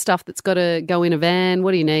 You got stuff that's got to go in a van?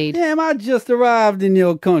 What do you need? Damn, I just arrived in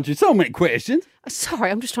your country. So many questions. Sorry,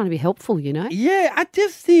 I'm just trying to be helpful, you know? Yeah, I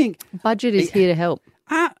just think... Budget is here to help.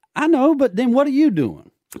 I know, but then what are you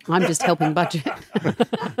doing? I'm just helping budget.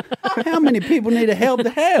 How many people need help to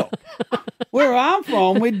help? Where I'm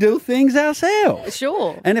from, we do things ourselves.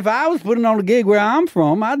 Sure. And if I was putting on a gig where I'm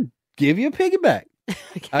from, I'd give you a piggyback.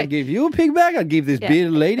 Okay. I'd give you a piggyback. I'd give this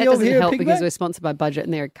bearded lady over here a help piggyback. because we're sponsored by Budget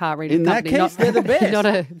and they're a car rental In that company. case, they're the best. Not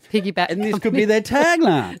a piggyback. And this could be their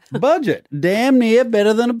tagline. Budget, damn near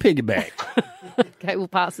better than a piggyback. Okay, we'll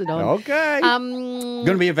pass it on. Okay. Going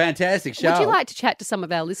to be a fantastic show. Would you like to chat to some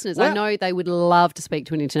of our listeners? Well, I know they would love to speak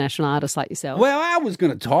to an international artist like yourself. Well, I was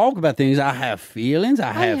going to talk about things. I have feelings.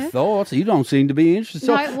 I have thoughts. You don't seem to be interested.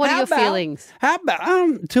 No, So what are how your about- feelings? How about,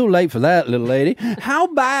 I'm too late for that, little lady. How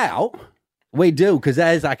about we do, because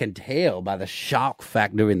as I can tell by the shock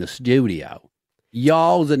factor in the studio,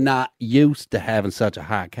 y'all are not used to having such a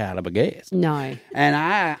high caliber guest. No. And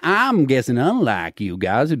I'm guessing, unlike you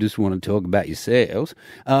guys who just want to talk about yourselves,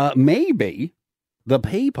 maybe the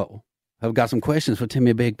people have got some questions for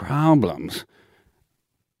Timmy Big Problems.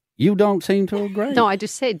 You don't seem to agree. No, I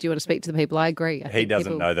just said, do you want to speak to the people? I agree. He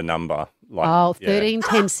doesn't know the number. Oh, 13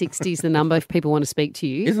 10 60 is the number if people want to speak to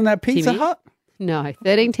you. Isn't that Pizza Timmy? Hut? No,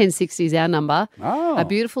 131060 is our number. Oh. Our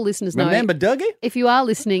beautiful listeners know. Remember Dougie? If you are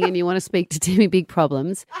listening and you want to speak to Timmy Big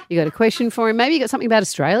Problems, you got a question for him. Maybe you got something about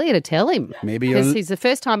Australia to tell him. Maybe because he's the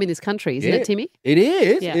first time in this country, isn't it, Timmy? It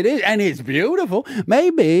is. Yeah. It is. And it's beautiful.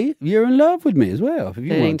 Maybe you're in love with me as well. If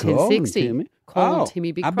you want to call him, 131060. Timmy. Call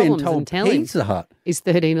Timmy Big I've Problems been told and tell him. Pizza Hut. Is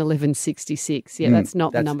 131166. Yeah, that's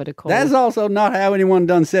not the number to call. That's also not how anyone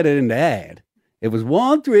done said it in the ad. It was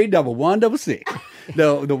 13166.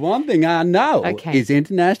 The one thing I know is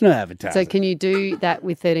international advertising. So can you do that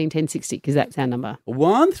with 131060 because that's our number?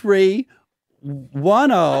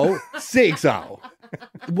 131060.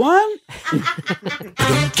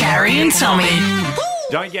 Carrie and Tommy.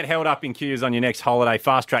 Don't get held up in queues on your next holiday.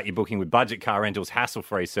 Fast track your booking with Budget Car Rentals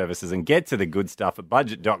hassle-free services and get to the good stuff at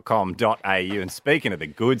budget.com.au. And speaking of the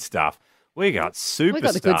good stuff, we got superstar. We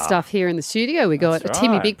got the good stuff here in the studio. We got That's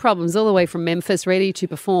Timmy right. Big Problems all the way from Memphis, ready to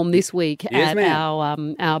perform this week Yes, at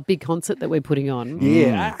ma'am. our big concert that we're putting on.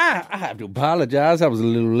 Yeah, I have to apologise. I was a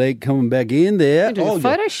little late coming back in there. Doing a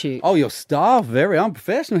photo shoot. Oh, your staff, very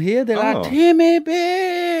unprofessional here. They're Oh. like, Timmy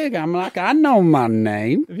Big. I'm like, I know my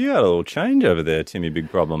name. Have you had a little change over there, Timmy Big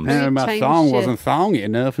Problems? And my changed thong your- wasn't thongy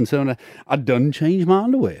enough, and so I done changed my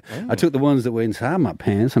underwear. I took the ones that were inside my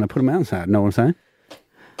pants and I put them outside. Know what I'm saying?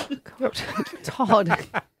 Todd.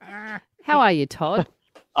 How are you, Todd?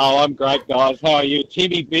 Oh, I'm great, guys. How are you?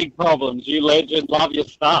 Timmy Big Problems. You legend. Love your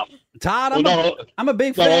stuff. Todd, Well, I'm a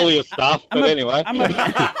big not fan. all your stuff, but anyway.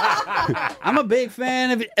 I'm a big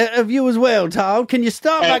fan of you as well, Todd. Can you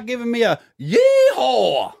start by giving me a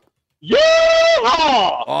yeehaw?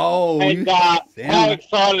 Yeehaw! Oh, And how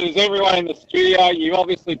excited is everyone in the studio? You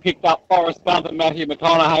obviously picked up Forrest Gump and Matthew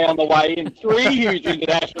McConaughey on the way in. 3 huge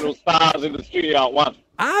international stars in the studio at once.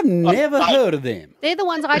 I've never heard of them. They're the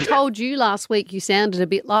ones I told you last week you sounded a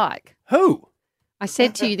bit like. Who? I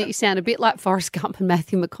said to you that you sound a bit like Forrest Gump and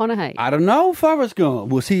Matthew McConaughey. I don't know, Forrest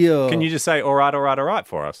Gump. Was he? Can you just say all right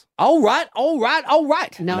for us? All right. No,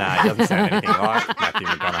 Nah, he doesn't sound anything like Matthew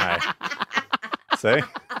McConaughey. See?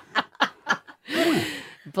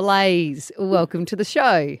 Blaze, welcome to the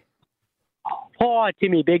show. Hi,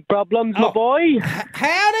 Timmy Big Problems, my boy.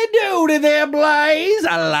 Howdy doody there, Blaze.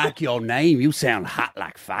 I like your name. You sound hot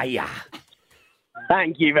like fire.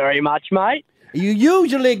 Thank you very much, mate. You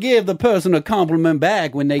usually give the person a compliment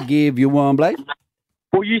back when they give you one, Blaze.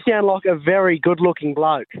 Well, you sound like a very good-looking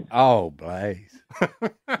bloke. Oh, Blaze.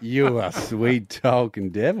 You a sweet talking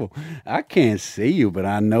devil. I can't see you, but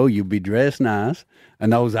I know you be dressed nice.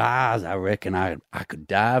 And those eyes, I reckon I could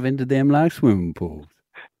dive into them like swimming pools.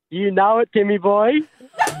 You know it, Timmy boy.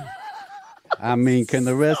 I mean, can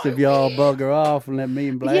the rest of y'all bugger off and let me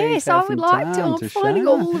and Blaze Yes, have I would some like to. time I'm finding shine?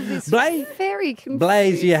 all of this Blaze, very confusing.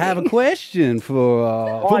 Blaze, you have a question for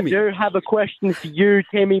I me? do have a question for you,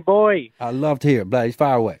 Timmy boy. I'd love to hear it, Blaze.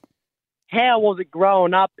 Fire away. How was it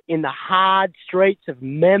growing up in the hard streets of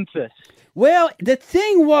Memphis? Well, the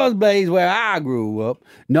thing was, Blaze, where I grew up,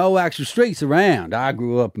 no actual streets around. I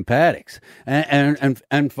grew up in paddocks.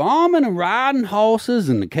 And farming and riding horses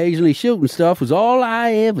and occasionally shooting stuff was all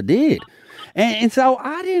I ever did. And so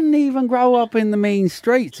I didn't even grow up in the mean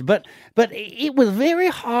streets. But it was very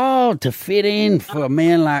hard to fit in for a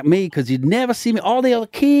man like me because you'd never see me. All the other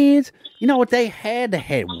kids, you know what they had? They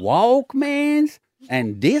had Walkmans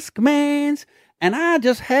and Discmans, and I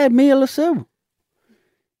just had me a lasso.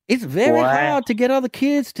 It's very hard to get other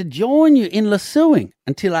kids to join you in lassoing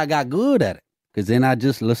until I got good at it. Because then I'd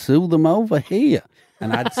just lasso them over here.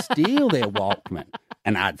 And I'd steal their Walkman.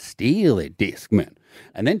 And I'd steal their Discman.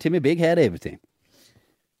 And then Timmy Big had everything.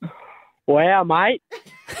 Wow, mate.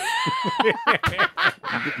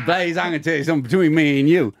 Blaze, I'm going to tell you something between me and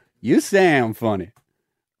you. You sound funny.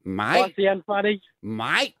 Mate. I sound funny?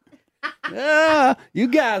 Mate. You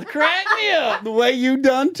guys crack me up the way you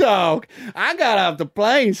done talk. I got off the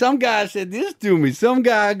plane. Some guy said this to me. Some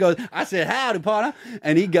guy goes, I said, howdy, partner.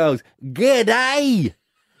 And he goes, g'day.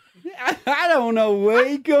 I don't know where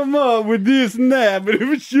he come up with this and that, but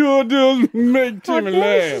it sure does make Timmy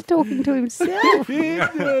laugh. He's talking to himself.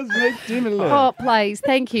 It does make Timmy laugh. Oh, Blaze,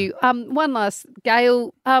 thank you. One last,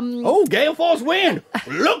 Gail. Oh, Gale Force Wind.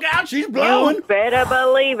 Look out, she's blowing. You better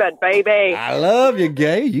believe it, baby. I love you,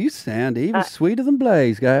 Gail. You sound even sweeter than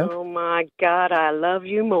Blaze, Gail. Oh, my God, I love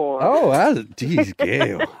you more. Oh, geez,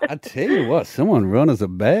 Gail. I tell you what, someone run us a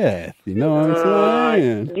bath. You know what I'm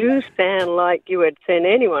saying? You sound like you would send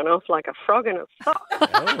anyone off like a frog in a sock.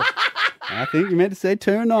 I think you meant to say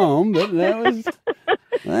turn on, but that was...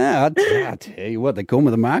 Well, I tell you what, they call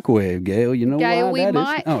me the microwave, Gail. You know Gail, why we that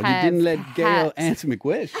might is? Oh, you have didn't let Gail had answer my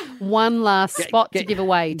question. One last spot to give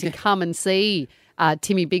away to come and see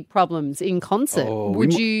Timmy Big Problems in concert. Oh,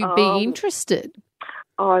 Would you be interested?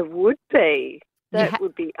 I would be. That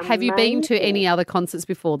would be amazing. Have you been to any other concerts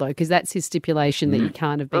before, though? Because that's his stipulation that you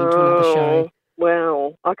can't have been to another show.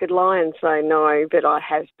 Well, I could lie and say no, but I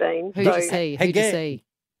have been. Who'd you see? Who'd you see?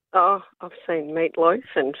 Oh, I've seen Meatloaf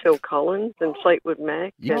and Phil Collins and Fleetwood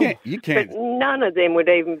Mac. You can't. But none of them would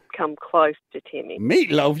even come close to Timmy.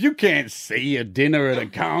 Meatloaf, you can't see a dinner at a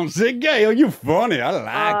concert. Gail, you're funny. I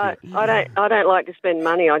like it. I don't like to spend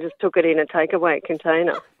money. I just took it in a takeaway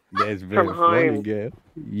container. That's very from funny, home. Gail.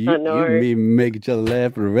 I know. You me make each other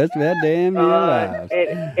laugh for the rest of our damn lives.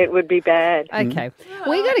 It would be bad. Okay.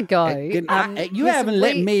 We got to go. You haven't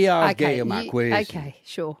let me ask Gail my quiz. Okay,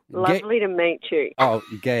 sure. Lovely to meet you. Oh,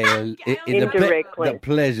 Gail, Indirectly. the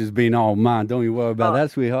pleasure's been all mine. Don't you worry about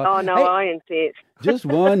that, sweetheart. Oh, no, Hey, I insist. just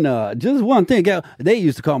one thing, Gail. They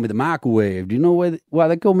used to call me the microwave. Do you know why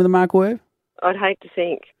they call me the microwave? I'd hate to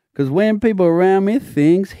think. Because when people around me,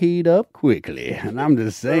 things heat up quickly. And I'm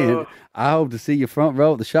just saying, I hope to see you front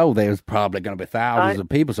row at the show. There's probably going to be thousands of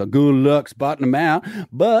people, so good luck spotting them out.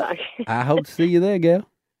 But I hope to see you there, Gail.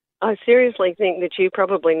 I seriously think that you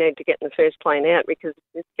probably need to get in the first plane out because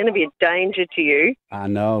it's going to be a danger to you. I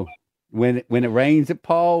know. When it rains, it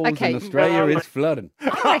pours. Okay. In Australia, it's flooding.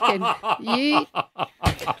 I reckon you...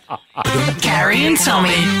 Carrie and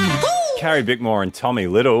Tommy. Carrie Bickmore and Tommy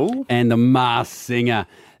Little. And the Masked Singer.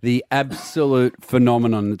 The absolute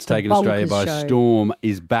phenomenon that's taken Australia by storm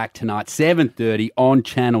is back tonight, 7:30 on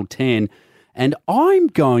Channel 10. And I'm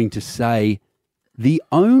going to say the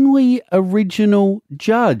only original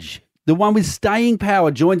judge, the one with staying power,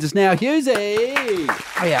 joins us now. Husey!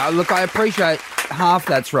 Oh, yeah, look, I appreciate half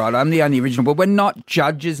that's right. I'm the only original, but we're not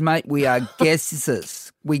judges, mate. We are guesses.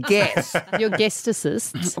 We guess. You're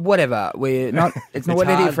guesticists. Whatever. We're not. It's not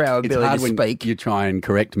whatever for our ability to speak. You try and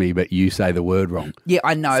correct me, but you say the word wrong. Yeah,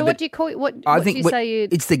 I know. So but what do you call it? What I do think you say?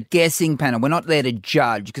 it's the guessing panel. We're not there to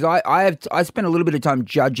judge because I spent a little bit of time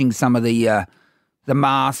judging some of the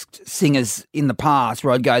masked singers in the past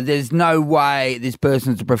where I'd go, there's no way this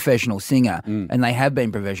person's a professional singer. And they have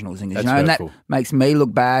been professional singers. That's and that hurtful. makes me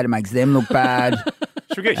look bad. It makes them look bad.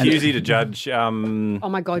 Should we get Husey to judge oh,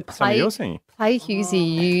 my God. some of your singing? Play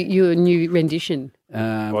Husey, your new rendition.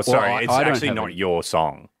 Well, sorry, it's actually not your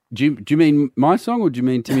song. Do you mean my song or do you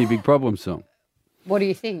mean Timmy Big Problem song? What do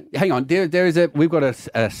you think? Hang on, we've got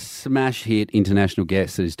a smash hit international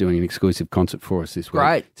guest that is doing an exclusive concert for us this week.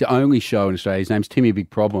 Great. It's the only show in Australia. His name's Timmy Big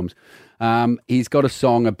Problems. He's got a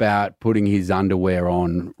song about putting his underwear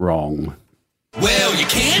on wrong. Well, you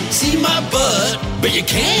can't see my butt, but you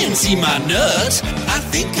can see my nuts. I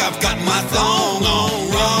think I've got my thong on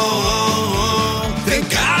wrong. Thank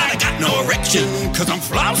God I got no erection, cause I'm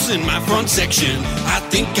flossing my front section. I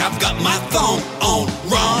think I've got my thong on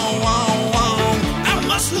wrong. I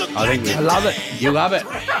must look I think I love it. You love it.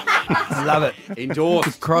 I love it. Endorsed.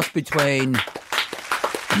 It's a cross between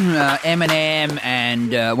Eminem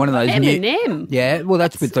and one of those Eminem? Yeah, well,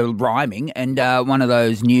 that's with the rhyming, and one of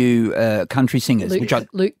those new country singers.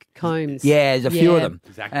 Luke Combs. Yeah, there's a few of them.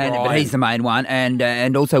 Zach But Bryan. he's the main one,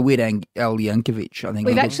 and also Weird Al Yankovic, I think.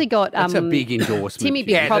 We've actually got... That's a big endorsement. Timmy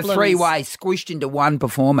Big yeah, Problems. the three-way squished into one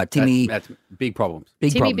performer. Timmy... That's Big Problems.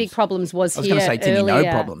 Timmy Big Problems was I was here gonna say Timmy No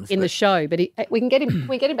earlier Problems, in the but- show, but we can get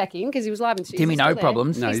him back in because he was live in studio. Timmy He's No still there.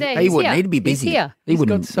 Problems. He's there. He He's wouldn't here. need to be busy. He's here. He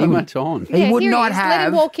wouldn't. Got so much on. He would here not is. Let have...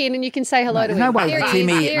 him walk in and you can say hello to him. No way. Here he is.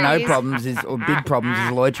 Timmy Here No he is. Problems or Big Problems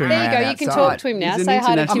is loitering There you around go. You can outside. talk to him now. He's an Say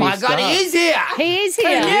hi to international Oh Timmy. my God, he is here. He is here.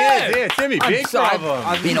 Yeah, Timmy Big Problem.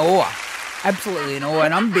 I'm in awe. Absolutely in awe,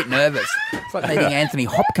 and I'm a bit nervous. It's like meeting Anthony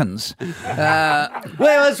Hopkins.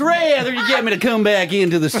 Well, it's rare that you get me to come back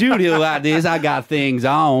into the studio like this. I got things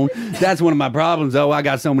on. That's one of my problems, though. I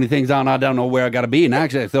got so many things on, I don't know where I got to be. And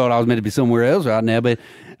actually, I thought I was meant to be somewhere else right now, but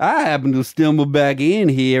I happened to stumble back in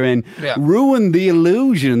here and ruin the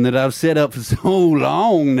illusion that I've set up for so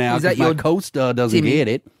long now Is that because my your- co-star doesn't Timmy, get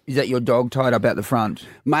it. Is that your dog tied up out the front?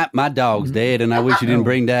 My dog's dead, and I wish you didn't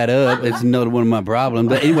bring that up. It's another one of my problems.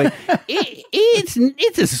 But anyway,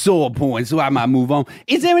 it's a sore point, so I might move on.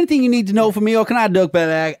 Is there anything you need to know from me, or can I duck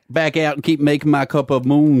back out and keep making my cup of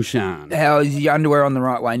moonshine? How is your underwear on the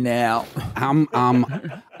right way now? And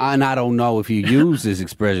I don't know if you use this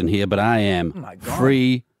expression here, but I am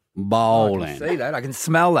free balling. See that? I can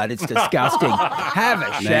smell that. It's disgusting. Have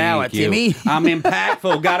a shower, Thank you. Timmy. I'm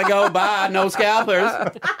impactful. Gotta go. Bye. No scalpers.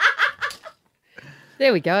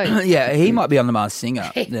 There we go. Yeah, he might be on The Masked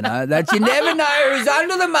Singer. You know, that you never know who's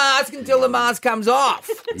under the mask until the mask comes off.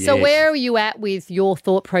 So where are you at with your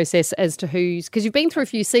thought process as to who's... Because you've been through a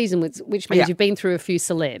few seasons, which means you've been through a few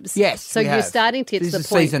celebs. Yes, So we you're have. starting to get This to the is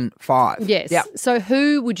point... season 5. Yes. Yep. So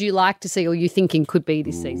who would you like to see or you thinking could be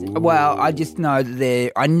this season? Well, I just know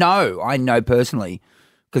that I know personally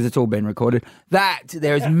because it's all been recorded, that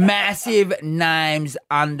there's massive names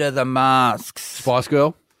under the masks. Spice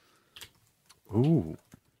Girl. Ooh.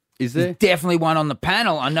 Is there? There's definitely one on the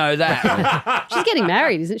panel. I know that. She's getting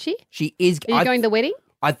married, isn't she? She is. Are you going to the wedding?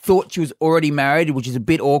 I thought she was already married, which is a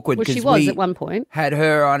bit awkward. Well, she because was we at one point. Had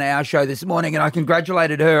her on our show this morning, and I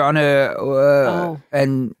congratulated her on her.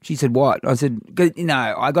 And she said, "What?" I said,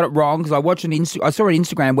 "No, I got it wrong because I watched I saw an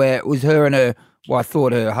Instagram where it was her and her. Well, I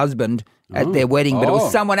thought her husband at their wedding, but it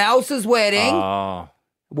was someone else's wedding.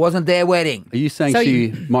 It wasn't their wedding. Are you saying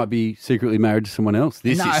she might be secretly married to someone else?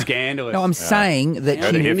 This is scandalous. No, I'm saying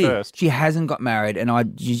that she hasn't got married, and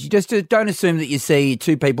you just don't assume that you see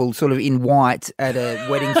two people sort of in white at a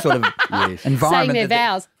wedding sort of environment. Saying their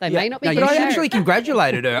vows. They may not be No, getting I married. actually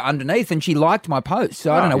congratulated her underneath, and she liked my post.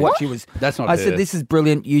 So I don't know what she was. That's not I her. said, "This is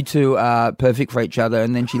brilliant. You two are perfect for each other,"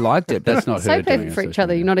 and then she liked it. That's not So perfect for each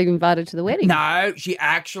other. You're not even invited to the wedding. No, she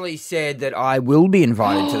actually said that I will be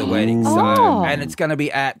invited to the wedding. So, and it's going to be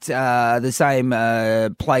at the same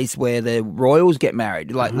place where the royals get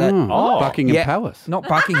married, like that. Buckingham Palace. Not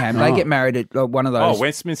Buckingham. They get married at one of those. Oh,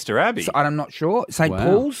 Westminster Abbey. So, I'm not sure. St.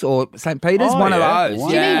 Paul's or St. Peter's, Oh, one yeah. of those.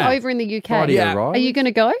 Do you mean over in the UK? Yeah. Are you going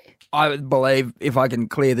to go? I would believe if I can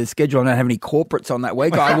clear the schedule and don't have any corporates on that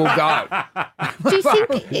week, I will go. Do you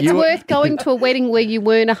think it's worth going to a wedding where you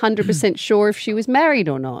weren't 100% sure if she was married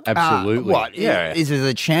or not? Absolutely. What? Yeah. Is there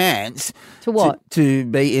a chance to what? To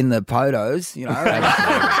be in the photos, you know?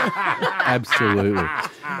 Absolutely.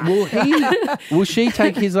 Will she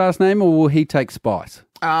take his last name or will he take Spice?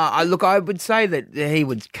 Look, I would say that he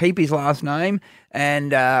would keep his last name,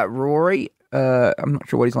 and Rory, I'm not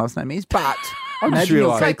sure what his last name is, but I just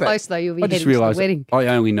realised. So close though, you'll be I heading just to the realised wedding. I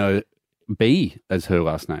only know B as her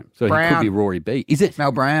last name, so he could be Rory B. Is it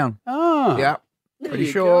Mel Brown? Oh, Yeah. Pretty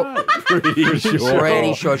sure. Pretty sure.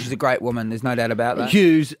 Pretty sure she's a great woman. There's no doubt about that.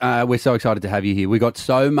 Hughes, we're so excited to have you here. We got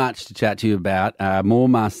so much to chat to you about, more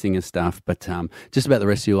Masked Singer stuff, but just about the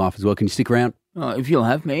rest of your life as well. Can you stick around? If you'll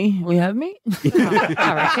have me, will you have me?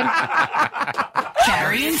 I reckon.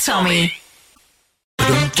 Carrie and Tommy.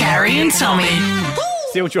 Carrie and Tommy.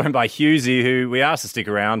 Still joined by Hughesy, who we asked to stick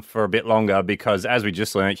around for a bit longer because, as we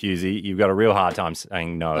just learnt, Hughesy, you've got a real hard time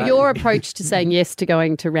saying no. Your approach to saying yes to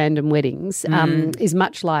going to random weddings is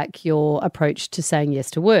much like your approach to saying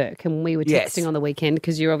yes to work. And we were texting on the weekend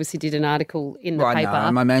because you obviously did an article in the paper.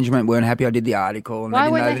 No, my management weren't happy I did the article. And Why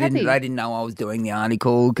they weren't didn't they know, happy? They didn't know I was doing the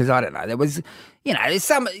article because, I don't know, there was... You know, there's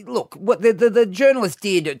some look. What the journalist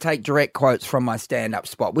did take direct quotes from my stand-up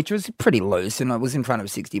spot, which was pretty loose, and I was in front of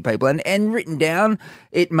 60 people, and written down.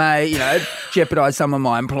 It may, jeopardise some of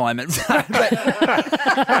my employment.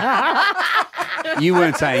 You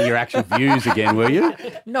weren't saying your actual views again, were you?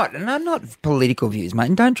 Not political views, mate.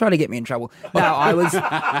 And don't try to get me in trouble. No, I was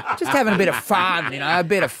just having a bit of fun, a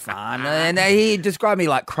bit of fun. And he described me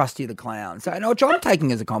like Krusty the Clown, so which I'm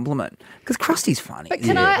taking as a compliment because Krusty's funny. But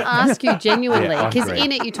can I ask you genuinely, Yeah, I because agree.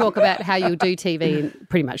 in it you talk about how you'll do TV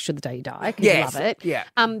pretty much to the day you die, 'cause Yes, you love it. yeah.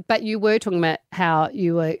 But you were talking about how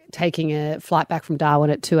you were taking a flight back from Darwin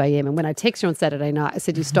at 2 a.m. And when I texted you on Saturday night, I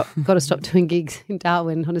said got to stop doing gigs in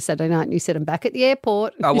Darwin on a Saturday night. And you said, I'm back at the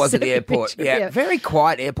airport. I You was at sent the me a airport. picture. Yeah, very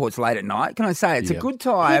quiet airports late at night. Can I say it's a good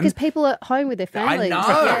time? Because people are at home with their families. I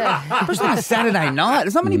know, Yeah. especially on a Saturday night.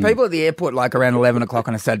 There's not many people at the airport like around 11 o'clock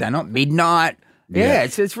on a Saturday night, midnight. Yeah,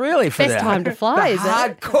 it's really for Best time to fly, the is it?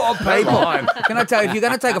 hardcore people. Can I tell you, if you're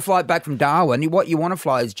going to take a flight back from Darwin, what you want to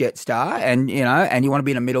fly is Jetstar, and you want to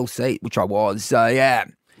be in a middle seat, which I was. So yeah.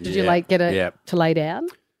 Did you get to lay down?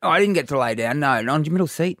 Oh, I didn't get to lay down. No, on your middle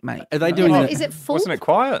seat, mate. Are they doing Is it full? Wasn't it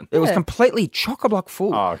quiet? It was completely chock-a-block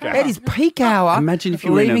full. Oh, okay. At his peak hour, Imagine if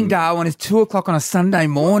you were in leaving a- Darwin is 2 o'clock on a Sunday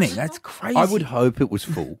morning. That's crazy. I would hope it was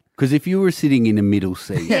full because if you were sitting in a middle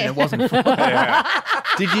seat, Yeah, it wasn't full.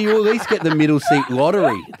 did you at least get the middle seat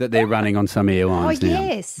lottery that they're running on some airlines now?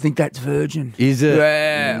 Yes. I think that's Virgin. Is it?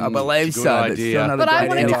 Yeah, I believe good so. idea. But, still not a But I great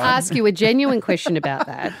wanted to airline. ask you a genuine question about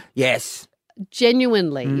that. Yes.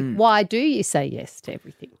 Genuinely, why do you say yes to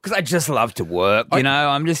everything? Because I just love to work.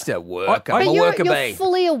 I'm just a worker. I'm But a worker you're bee.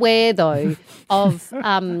 fully aware, though, of,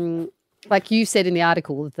 like you said in the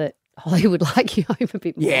article, that Hollywood like you home a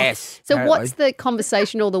bit more. Yes, So apparently. what's the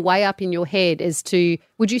conversation or the way up in your head as to,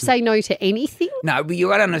 would you say no to anything? No, but you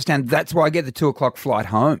got to understand, that's why I get the 2 o'clock flight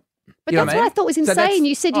home. But You know that's what I what I mean? thought was So insane. that's-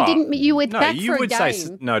 You said you didn't. You went No, back you for a would game.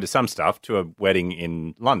 say no to some stuff, to a wedding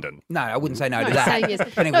in London. No, I wouldn't say no to No, that. saying yes.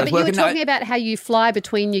 Depending No, on but what's you were working. talking about how you fly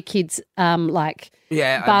between your kids, like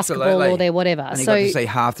Yeah, basketball absolutely. or their whatever. And he So got to see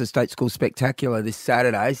half the State School Spectacular this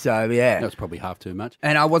Saturday, so yeah. That's probably half too much.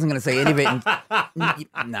 And I wasn't going to see any of it.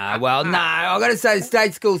 No, well, no. I've got to say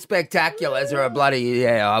State School Spectaculars are a bloody,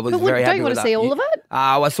 yeah, I was But very happy don't you want with to see all of it?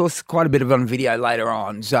 I saw quite a bit of it on video later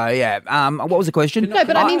on, so yeah. What was the question? No,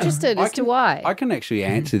 but I'm interested as to why. I can actually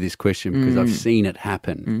answer this question because I've seen it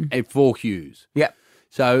happen at 4 Hughes. Yeah.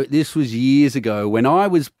 So this was years ago when I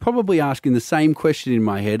was probably asking the same question in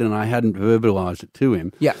my head and I hadn't verbalised it to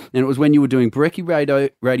him. Yeah. And it was when you were doing Brekkie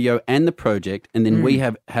Radio and the project, and then we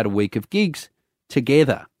have had a week of gigs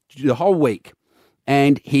together, the whole week.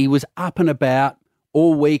 And he was up and about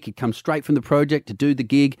all week. He'd come straight from the project to do the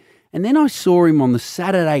gig. And then I saw him on the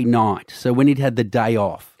Saturday night, so when he'd had the day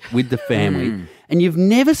off with the family. And you've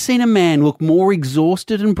never seen a man look more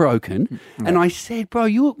exhausted and broken. And I said, bro,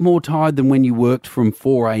 you look more tired than when you worked from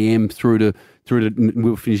 4 a.m. through to we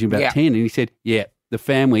were finishing about 10. And he said, yeah, the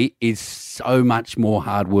family is so much more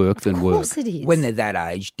hard work than work. Of course it is. When they're that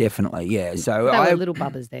age, definitely, yeah. So They were little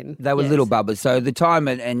bubbers then. They were Yes. little bubbers. So the time,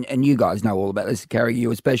 and you guys know all about this, Carrie,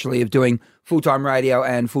 you especially, of doing full-time radio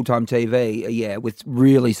and full-time TV, yeah, with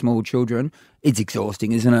really small children, it's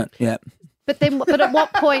exhausting, isn't it? Yeah. But then, but at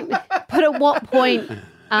what point?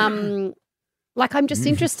 Like, I'm just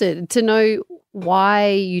interested to know why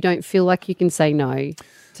you don't feel like you can say no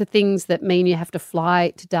to things that mean you have to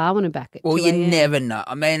fly to Darwin and back at Well, 2 you a.m. never know.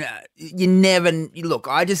 I mean, you never look.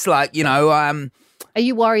 I just like Are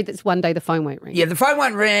you worried that one day the phone won't ring? Yeah, the phone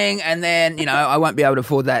won't ring, and then I won't be able to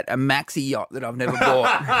afford a maxi yacht that I've never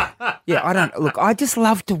bought. Yeah, I don't look. I just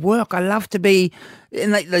love to work. I love to be.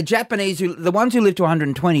 And the Japanese, the ones who live to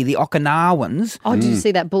 120, the Okinawans. Oh, did you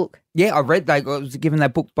see that book? Yeah, I read. I was given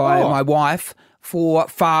that book by my wife for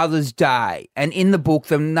Father's Day, and in the book,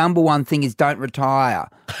 the number one thing is don't retire.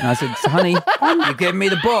 And I said, honey, you gave me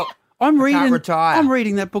the book. I'm Can't retire. I'm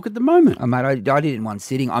reading that book at the moment. Oh, mate, I did it in one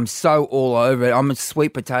sitting. I'm so all over it. I'm a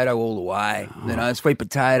sweet potato all the way. Sweet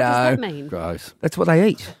potato. What does that mean? Gross. That's what they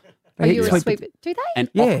eat. Are you a sweet? Do they? And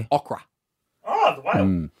Yeah. okra. Oh, the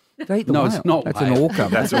whale. They eat the No, whale. it's not That's whale. an orca.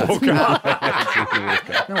 That's an orca.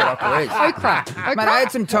 No, okra is. Okra. Mate, I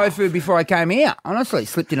had some tofu before I came here. Honestly,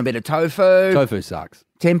 slipped in a bit of tofu. Tofu sucks.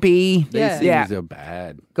 Tempeh. Yeah. These are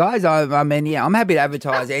bad. Guys, I mean, yeah, I'm happy to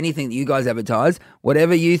advertise anything that you guys advertise.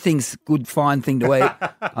 Whatever you think's good, fine thing to eat,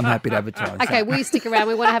 I'm happy to advertise. Okay, will you stick around?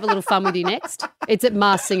 We want to have a little fun with you next. It's at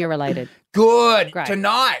Masked Singer related. Good. Great.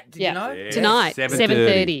 Tonight. Did Yeah. you know? Yes, Tonight, 7:30.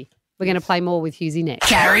 7:30. We're going to play more with Hughesy next.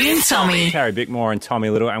 Carrie and Tommy. Carrie Bickmore and Tommy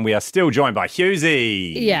Little, and we are still joined by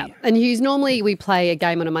Hughesy. Yeah, and Hughes, normally we play a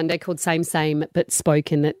game on a Monday called Same Same But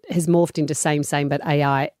Spoken that has morphed into Same Same But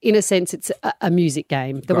AI. In a sense, it's a music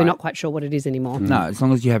game that we're Right. not quite sure what it is anymore. No, as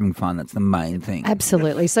long as you're having fun, that's the main thing.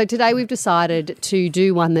 Absolutely. So today we've decided to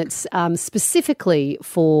do one that's specifically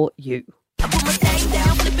for you.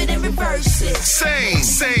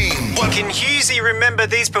 Same. Can Hughesy remember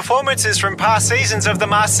these performances from past seasons of The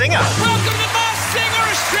Masked Singer?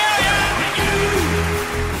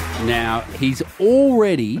 Now, he's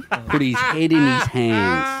already put his head in his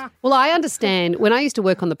hands. Well, I understand when I used to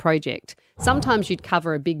work on the project, sometimes you'd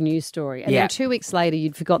cover a big news story and Yeah. then 2 weeks later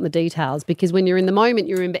you'd forgotten the details because when you're in the moment,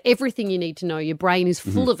 you remember everything you need to know. Your brain is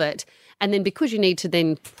full of it. And then because you need to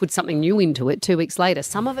then put something new into it 2 weeks later,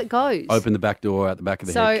 some of it goes. Open the back door out the back of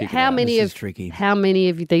the head. So kick it how out. many This is of tricky. how many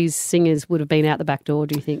of these singers would have been out the back door,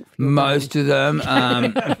 do you think? Most of them.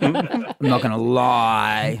 I'm not going to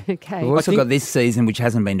lie. Okay. We've also got this season, which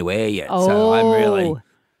hasn't been to air yet. So I'm really,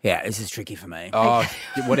 this is tricky for me. Oh,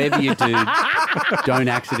 whatever you do, don't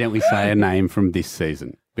accidentally say a name from this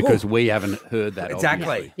season because we haven't heard that. Exactly.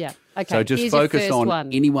 obviously. Yeah. Okay. So just Here's your focus first on one.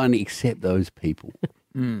 anyone except those people.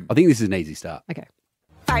 I think this is an easy start. Okay.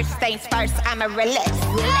 First things first, I'ma relax.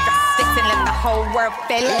 Drop sticks and let the whole world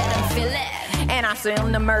feel it. And I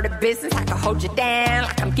assume the murder business, I can hold you down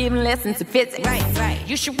like I'm giving lessons in physics. Right.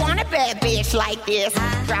 You should want a bad bitch like this.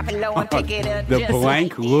 Drop it low and pick it up. The just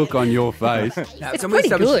blank look on your face. Now, It's can we pretty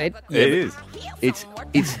establish- good. It is. It's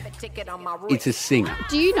a singer.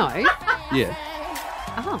 Do you know? Yeah.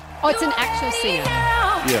 Oh, it's an actual singer.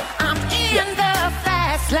 Yeah. I'm in the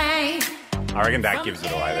fast lane. I reckon that gives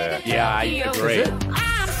it away there. Yeah, I agree. So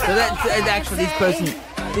that's actually this person.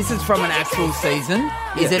 This is from an actual season.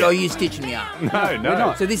 Is it, or are you stitching me up? No, no. We're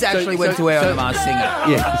not. So this actually went to Air on the Masked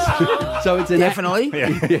Singer. Yes. So it's an Definitely?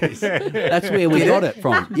 Yes. That's where we got it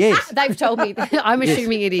from. Yes. They've told me. I'm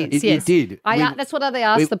assuming it is. It Yes, did. That's what they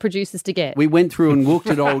asked the producers to get. We went through and looked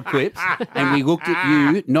at old clips, and we looked at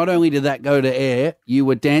you. Not only did that go to air, you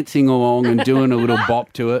were dancing along and doing a little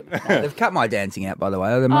bop to it. They've cut my dancing out, by the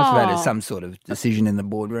way. They must have had some sort of decision in the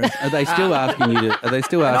boardroom. Are they still asking you to? Are they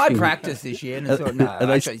still asking? And I practiced this year, and I thought, no, are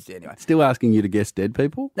they anyway. still asking you to guess dead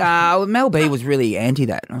people? Mel B was really anti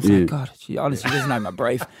that. I was like, God, she honestly doesn't know my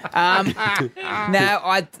brief.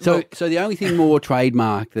 So the only thing more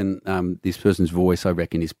trademark than this person's voice, I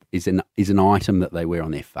reckon, is an item that they wear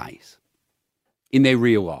on their face in their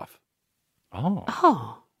real life.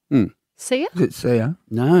 Oh. See ya? Is it see ya?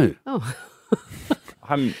 No. Oh.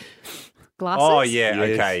 Glasses? Oh, yeah,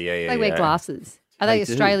 Yes. okay, yeah. They wear glasses. Are they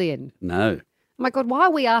do. Australian? No. Oh my God, why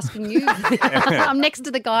are we asking you? I'm next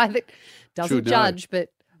to the guy that doesn't Should know. judge, but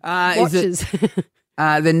Is watches.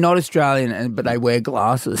 they're not Australian, but they wear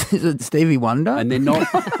glasses. Is it Stevie Wonder? And they're not.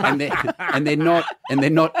 and they're not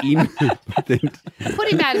in. Put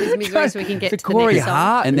him out of his misery so we can get to the Corey next song.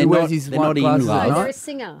 Hart, And who they're wears not- his they're white not in glasses love. at No, they're night. a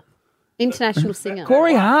singer. International singer.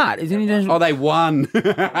 Corey Hart is an international. Oh, they won. They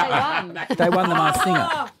won. They won the Masked Singer.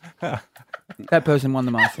 That person won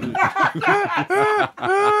the Masked Singer.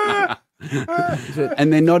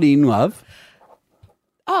 And they're not in love.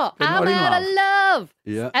 Oh, They're I'm not in out of love.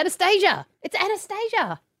 Yeah. Anastasia. It's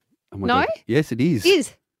Anastasia. Oh my No? God. Yes, it is.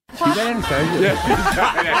 Is. She's Anastasia.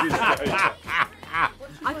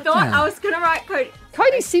 I thought I was going to write Cody.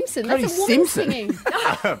 Cody Simpson. That's Cody a woman Simpson. singing.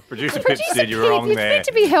 Producer Pip said you're Pip, wrong it's there. meant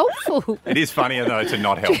to be helpful. It is funnier, though, to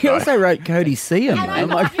not help, He though. also wrote Cody Seam. I'm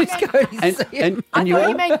like, who's Cody And, Seam? and, I and you thought all,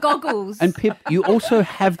 you meant goggles. and Pip, you also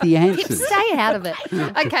have the Pip, answers. stay out of it.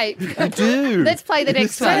 Okay. You do. Let's play the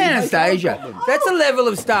next Is that one. Anastasia? That's the level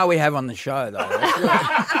of star we have on the show, though.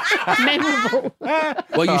 Memorable.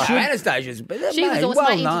 Well, you should. Anastasia's She was awesome. I well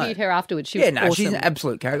interviewed known. her afterwards. She was Yeah, no, awesome. she's an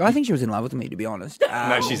absolute character. I think she was in love with me, to be honest.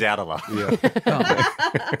 No, she's out of love.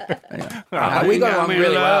 We got along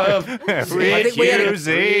really well. I think we had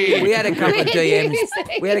Husey. we had a couple of DMs.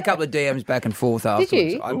 Husey. We had a couple of DMs back and forth Did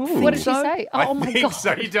afterwards. you? I What did she think so. say? I Oh, my think God.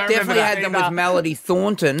 so. You don't remember Definitely that had them either. with Melody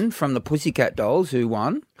Thornton from the Pussycat Dolls, who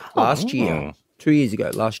won last year, 2 years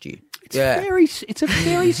ago, last year. It's a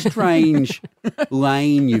very strange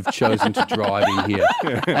lane you've chosen to drive in here.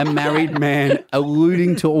 A married man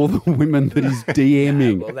alluding to all the women that he's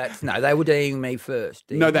DMing. Well, they were DMing me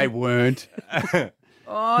first. No, they weren't.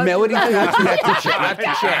 Melody Thornton.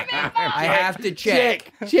 I have to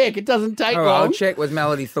check. Check. It doesn't take All right, long. I'll check with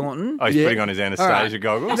Melody Thornton. Oh, he's Yeah. putting on his Anastasia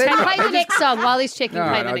goggles. Okay, play the next song while he's checking. All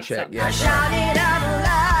Play right, the I'll next check. song. Yeah. Shout it out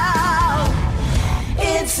loud.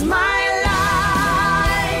 It's my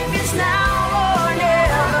life. It's now or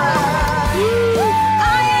never.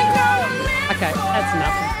 I ain't gonna live. Okay, that's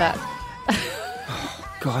enough of that.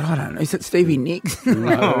 God, I don't know. Is it Stevie Nicks?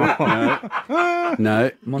 No.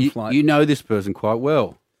 on flight. You know this person quite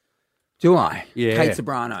well. Do I? Yeah. Kate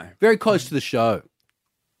Sobrano. Very close to the show.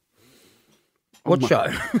 What show?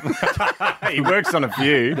 He works on a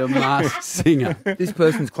few. The Masked Singer. This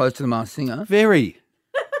person's close to the Masked Singer. Very.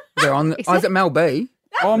 They're on. Is it Mel B?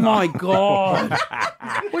 Oh, my God.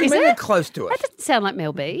 What do you mean they're close to That it? doesn't sound like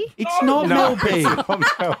Mel B. It's not Mel B.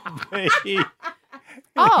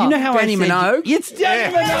 Oh, You know how Danny I said Minogue? It's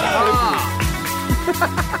Danny Minogue.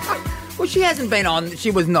 Well, she hasn't been on.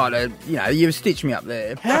 She was not a. You've stitched me up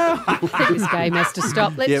there. this game has to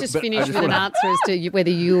stop. Let's Yeah, just but I finish just with an wanna- answer as to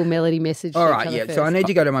whether you or Melody messaged All each right, other yeah. first. So I need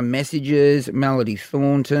to go to my messages. Melody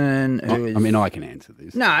Thornton, who is. I mean, I can answer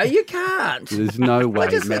this. No, you can't. There's no way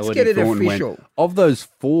let's Melody get it Thornton official. went. Of those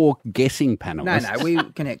 4 guessing panelists. No, we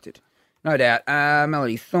connected. No doubt.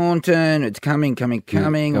 Melody Thornton, it's coming. We'll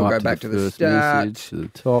go up back to the first start. message, to the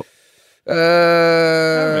top.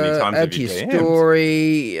 many times add have to you your DM'd?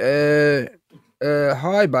 story.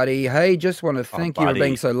 Hi, buddy. Hey, just want to thank you for buddy.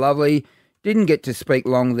 being so lovely. Didn't get to speak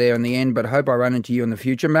long there in the end, but hope I run into you in the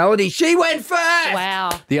future. Melody, she went first!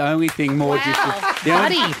 Wow. The only thing more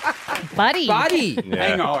Buddy.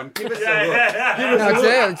 Hang on. Give us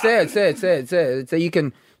No, it's there. So you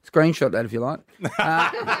can screenshot that if you like.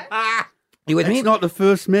 You with me? It's not the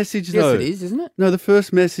first message, Yes, though. it is, isn't it? No, the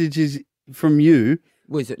first message is from you.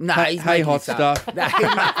 Was it? No, Hey, he's hey making hot this up.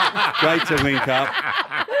 stuff. Great to link up.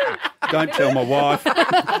 Don't tell my wife.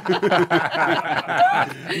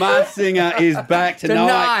 Masked Singer is back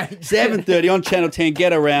tonight. 7:30 on Channel 10.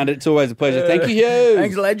 Get around it. It's always a pleasure. Thank you, Hugh.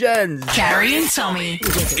 Thanks, legends. Carrie and Tommy.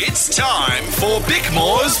 It's time for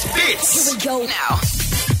Bickmore's Bits. Here we go now.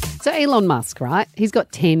 So Elon Musk, right? He's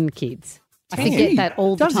got 10 kids. I forget that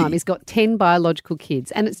all the time. He's got 10 biological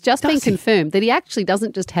kids. And it's just been confirmed that he actually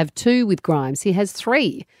doesn't just have 2 with Grimes. He has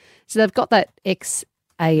 3. So they've got that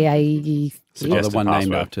XAA.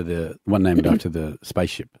 The one named after the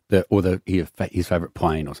spaceship, his favourite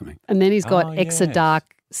plane or something. And then he's got Exodark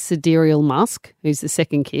Sidereal Musk, who's the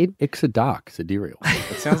second kid. Exodark Sidereal.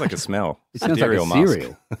 It sounds like a smell. It sounds like a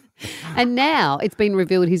cereal. And now it's been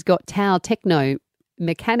revealed he's got Tau Techno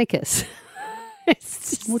Mechanicus.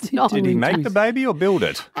 Did he make the baby or build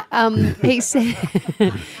it? He said,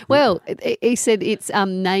 he said it's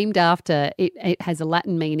named after, it has a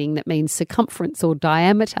Latin meaning that means circumference or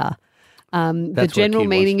diameter. The general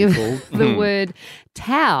meaning of the word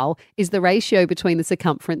tau is the ratio between the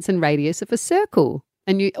circumference and radius of a circle.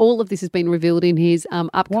 And all of this has been revealed in his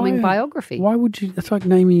upcoming biography. Why would you? That's like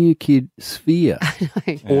naming your kid Sphere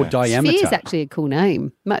or Diameter. Sphere is actually a cool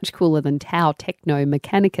name, much cooler than Tau Techno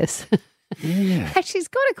Mechanicus. Yeah. Actually, it's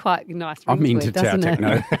got a quite nice ring I'm into to it, doesn't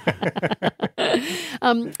Techno.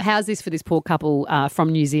 How's this for this poor couple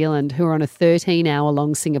from New Zealand who are on a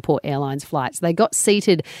 13-hour-long Singapore Airlines flight? So they got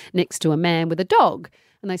seated next to a man with a dog,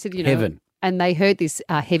 and they said, Heaven. And they heard this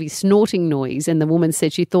heavy snorting noise, and the woman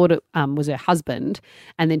said she thought it was her husband,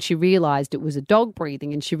 and then she realised it was a dog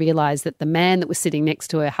breathing, and she realised that the man that was sitting next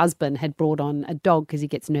to her husband had brought on a dog because he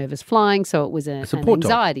gets nervous flying, so it was an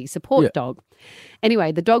anxiety support dog.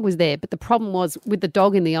 Anyway, the dog was there, but the problem was with the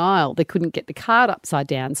dog in the aisle, they couldn't get the cart upside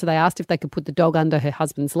down, so they asked if they could put the dog under her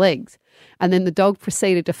husband's legs, and then the dog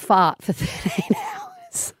proceeded to fart for 13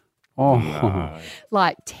 hours. Oh, no.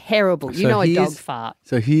 Like terrible. You know a dog fart.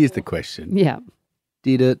 So here's the question. Yeah.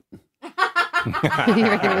 Did it? You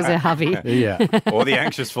reckon it was a hubby? Yeah. Or the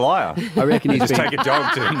anxious flyer. I reckon he's just take a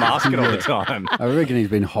dog to mask it all the time. I reckon he's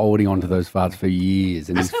been holding on to those farts for years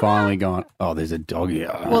and he's finally gone, oh, there's a dog here.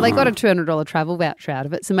 Well, they got a $200 travel voucher out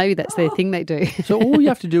of it, so maybe that's their thing they do. So all you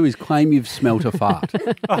have to do is claim you've smelt a fart.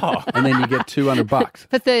 And then you get $200.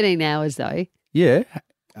 For 13 hours, though. Yeah.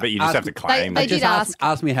 But you just have to claim. They did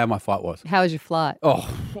ask me how my flight was. How was your flight?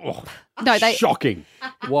 No, shocking.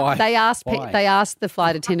 Why? They asked the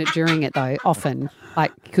flight attendant during it, though, often,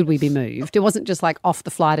 like, could we be moved? It wasn't just like off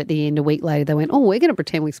the flight at the end a week later. They went, we're going to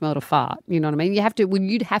pretend we smelled a fart. You know what I mean?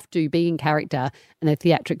 You'd have to be in character and the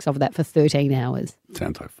theatrics of that for 13 hours.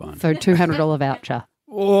 Sounds like fun. For a $200 voucher.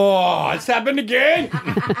 Oh, it's happened again.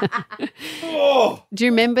 Do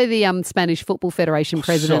you remember the Spanish Football Federation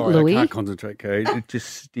president, Louis? I can't concentrate, Carrie. It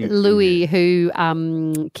just stinks. Louis, who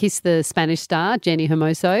kissed the Spanish star, Jenny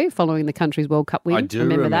Hermoso, following the country's World Cup win. I do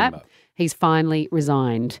remember that. He's finally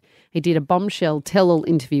resigned. He did a bombshell tell-all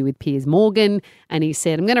interview with Piers Morgan and he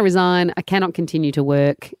said, I'm going to resign. I cannot continue to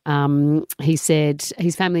work. He said,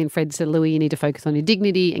 his family and friends said, Louis, you need to focus on your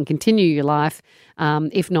dignity and continue your life.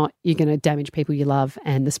 If not, you're going to damage people you love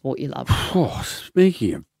and the sport you love. Oh,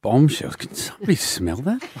 speaking of bombshells, can somebody smell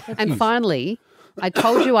that? And finally, I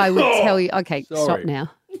told you I would tell you. Okay, stop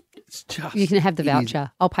now. You can have the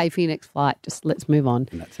voucher. I'll pay for your next flight. Just let's move on.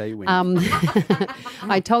 And that's how you win.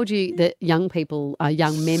 I told you that young people,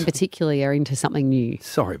 young men particularly, are into something new.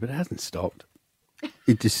 Sorry, but it hasn't stopped.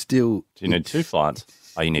 It just still... Do you need 2 flights?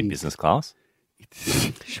 Oh, you need business class?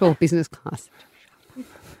 Sure, business class.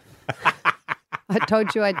 I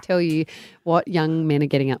told you I'd tell you what young men are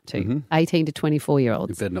getting up to, 18 to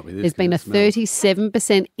 24-year-olds. Better not be this. There's been a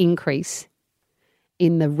 37% increase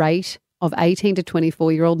in the rate of 18 to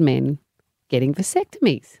 24-year-old men getting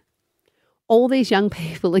vasectomies. All these young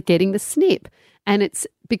people are getting the snip, and it's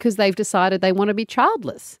because they've decided they want to be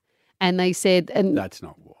childless. And they said... and that's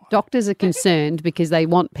not why. Doctors are concerned because they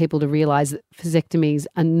want people to realise that vasectomies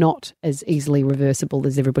are not as easily reversible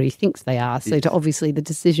as everybody thinks they are. So obviously the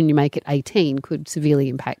decision you make at 18 could severely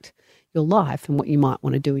impact your life and what you might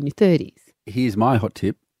want to do in your 30s. Here's my hot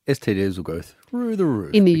tip. STDs will go through the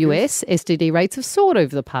roof. In the US, STD rates have soared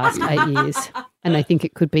over the past 8 years, and they think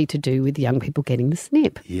it could be to do with young people getting the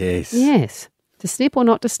snip. Yes. Yes. To snip or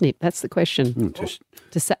not to snip? That's the question.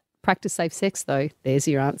 Practice safe sex, though. There's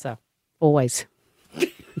your answer. Always.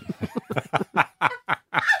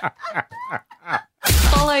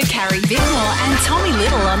 Follow Carrie Bickmore and Tommy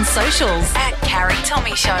Little on socials at Carrie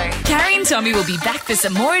Tommy Show. Carrie and Tommy will be back for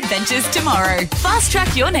some more adventures tomorrow. Fast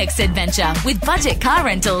track your next adventure with Budget Car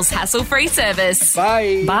Rentals hassle-free service.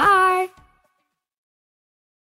 Bye. Bye.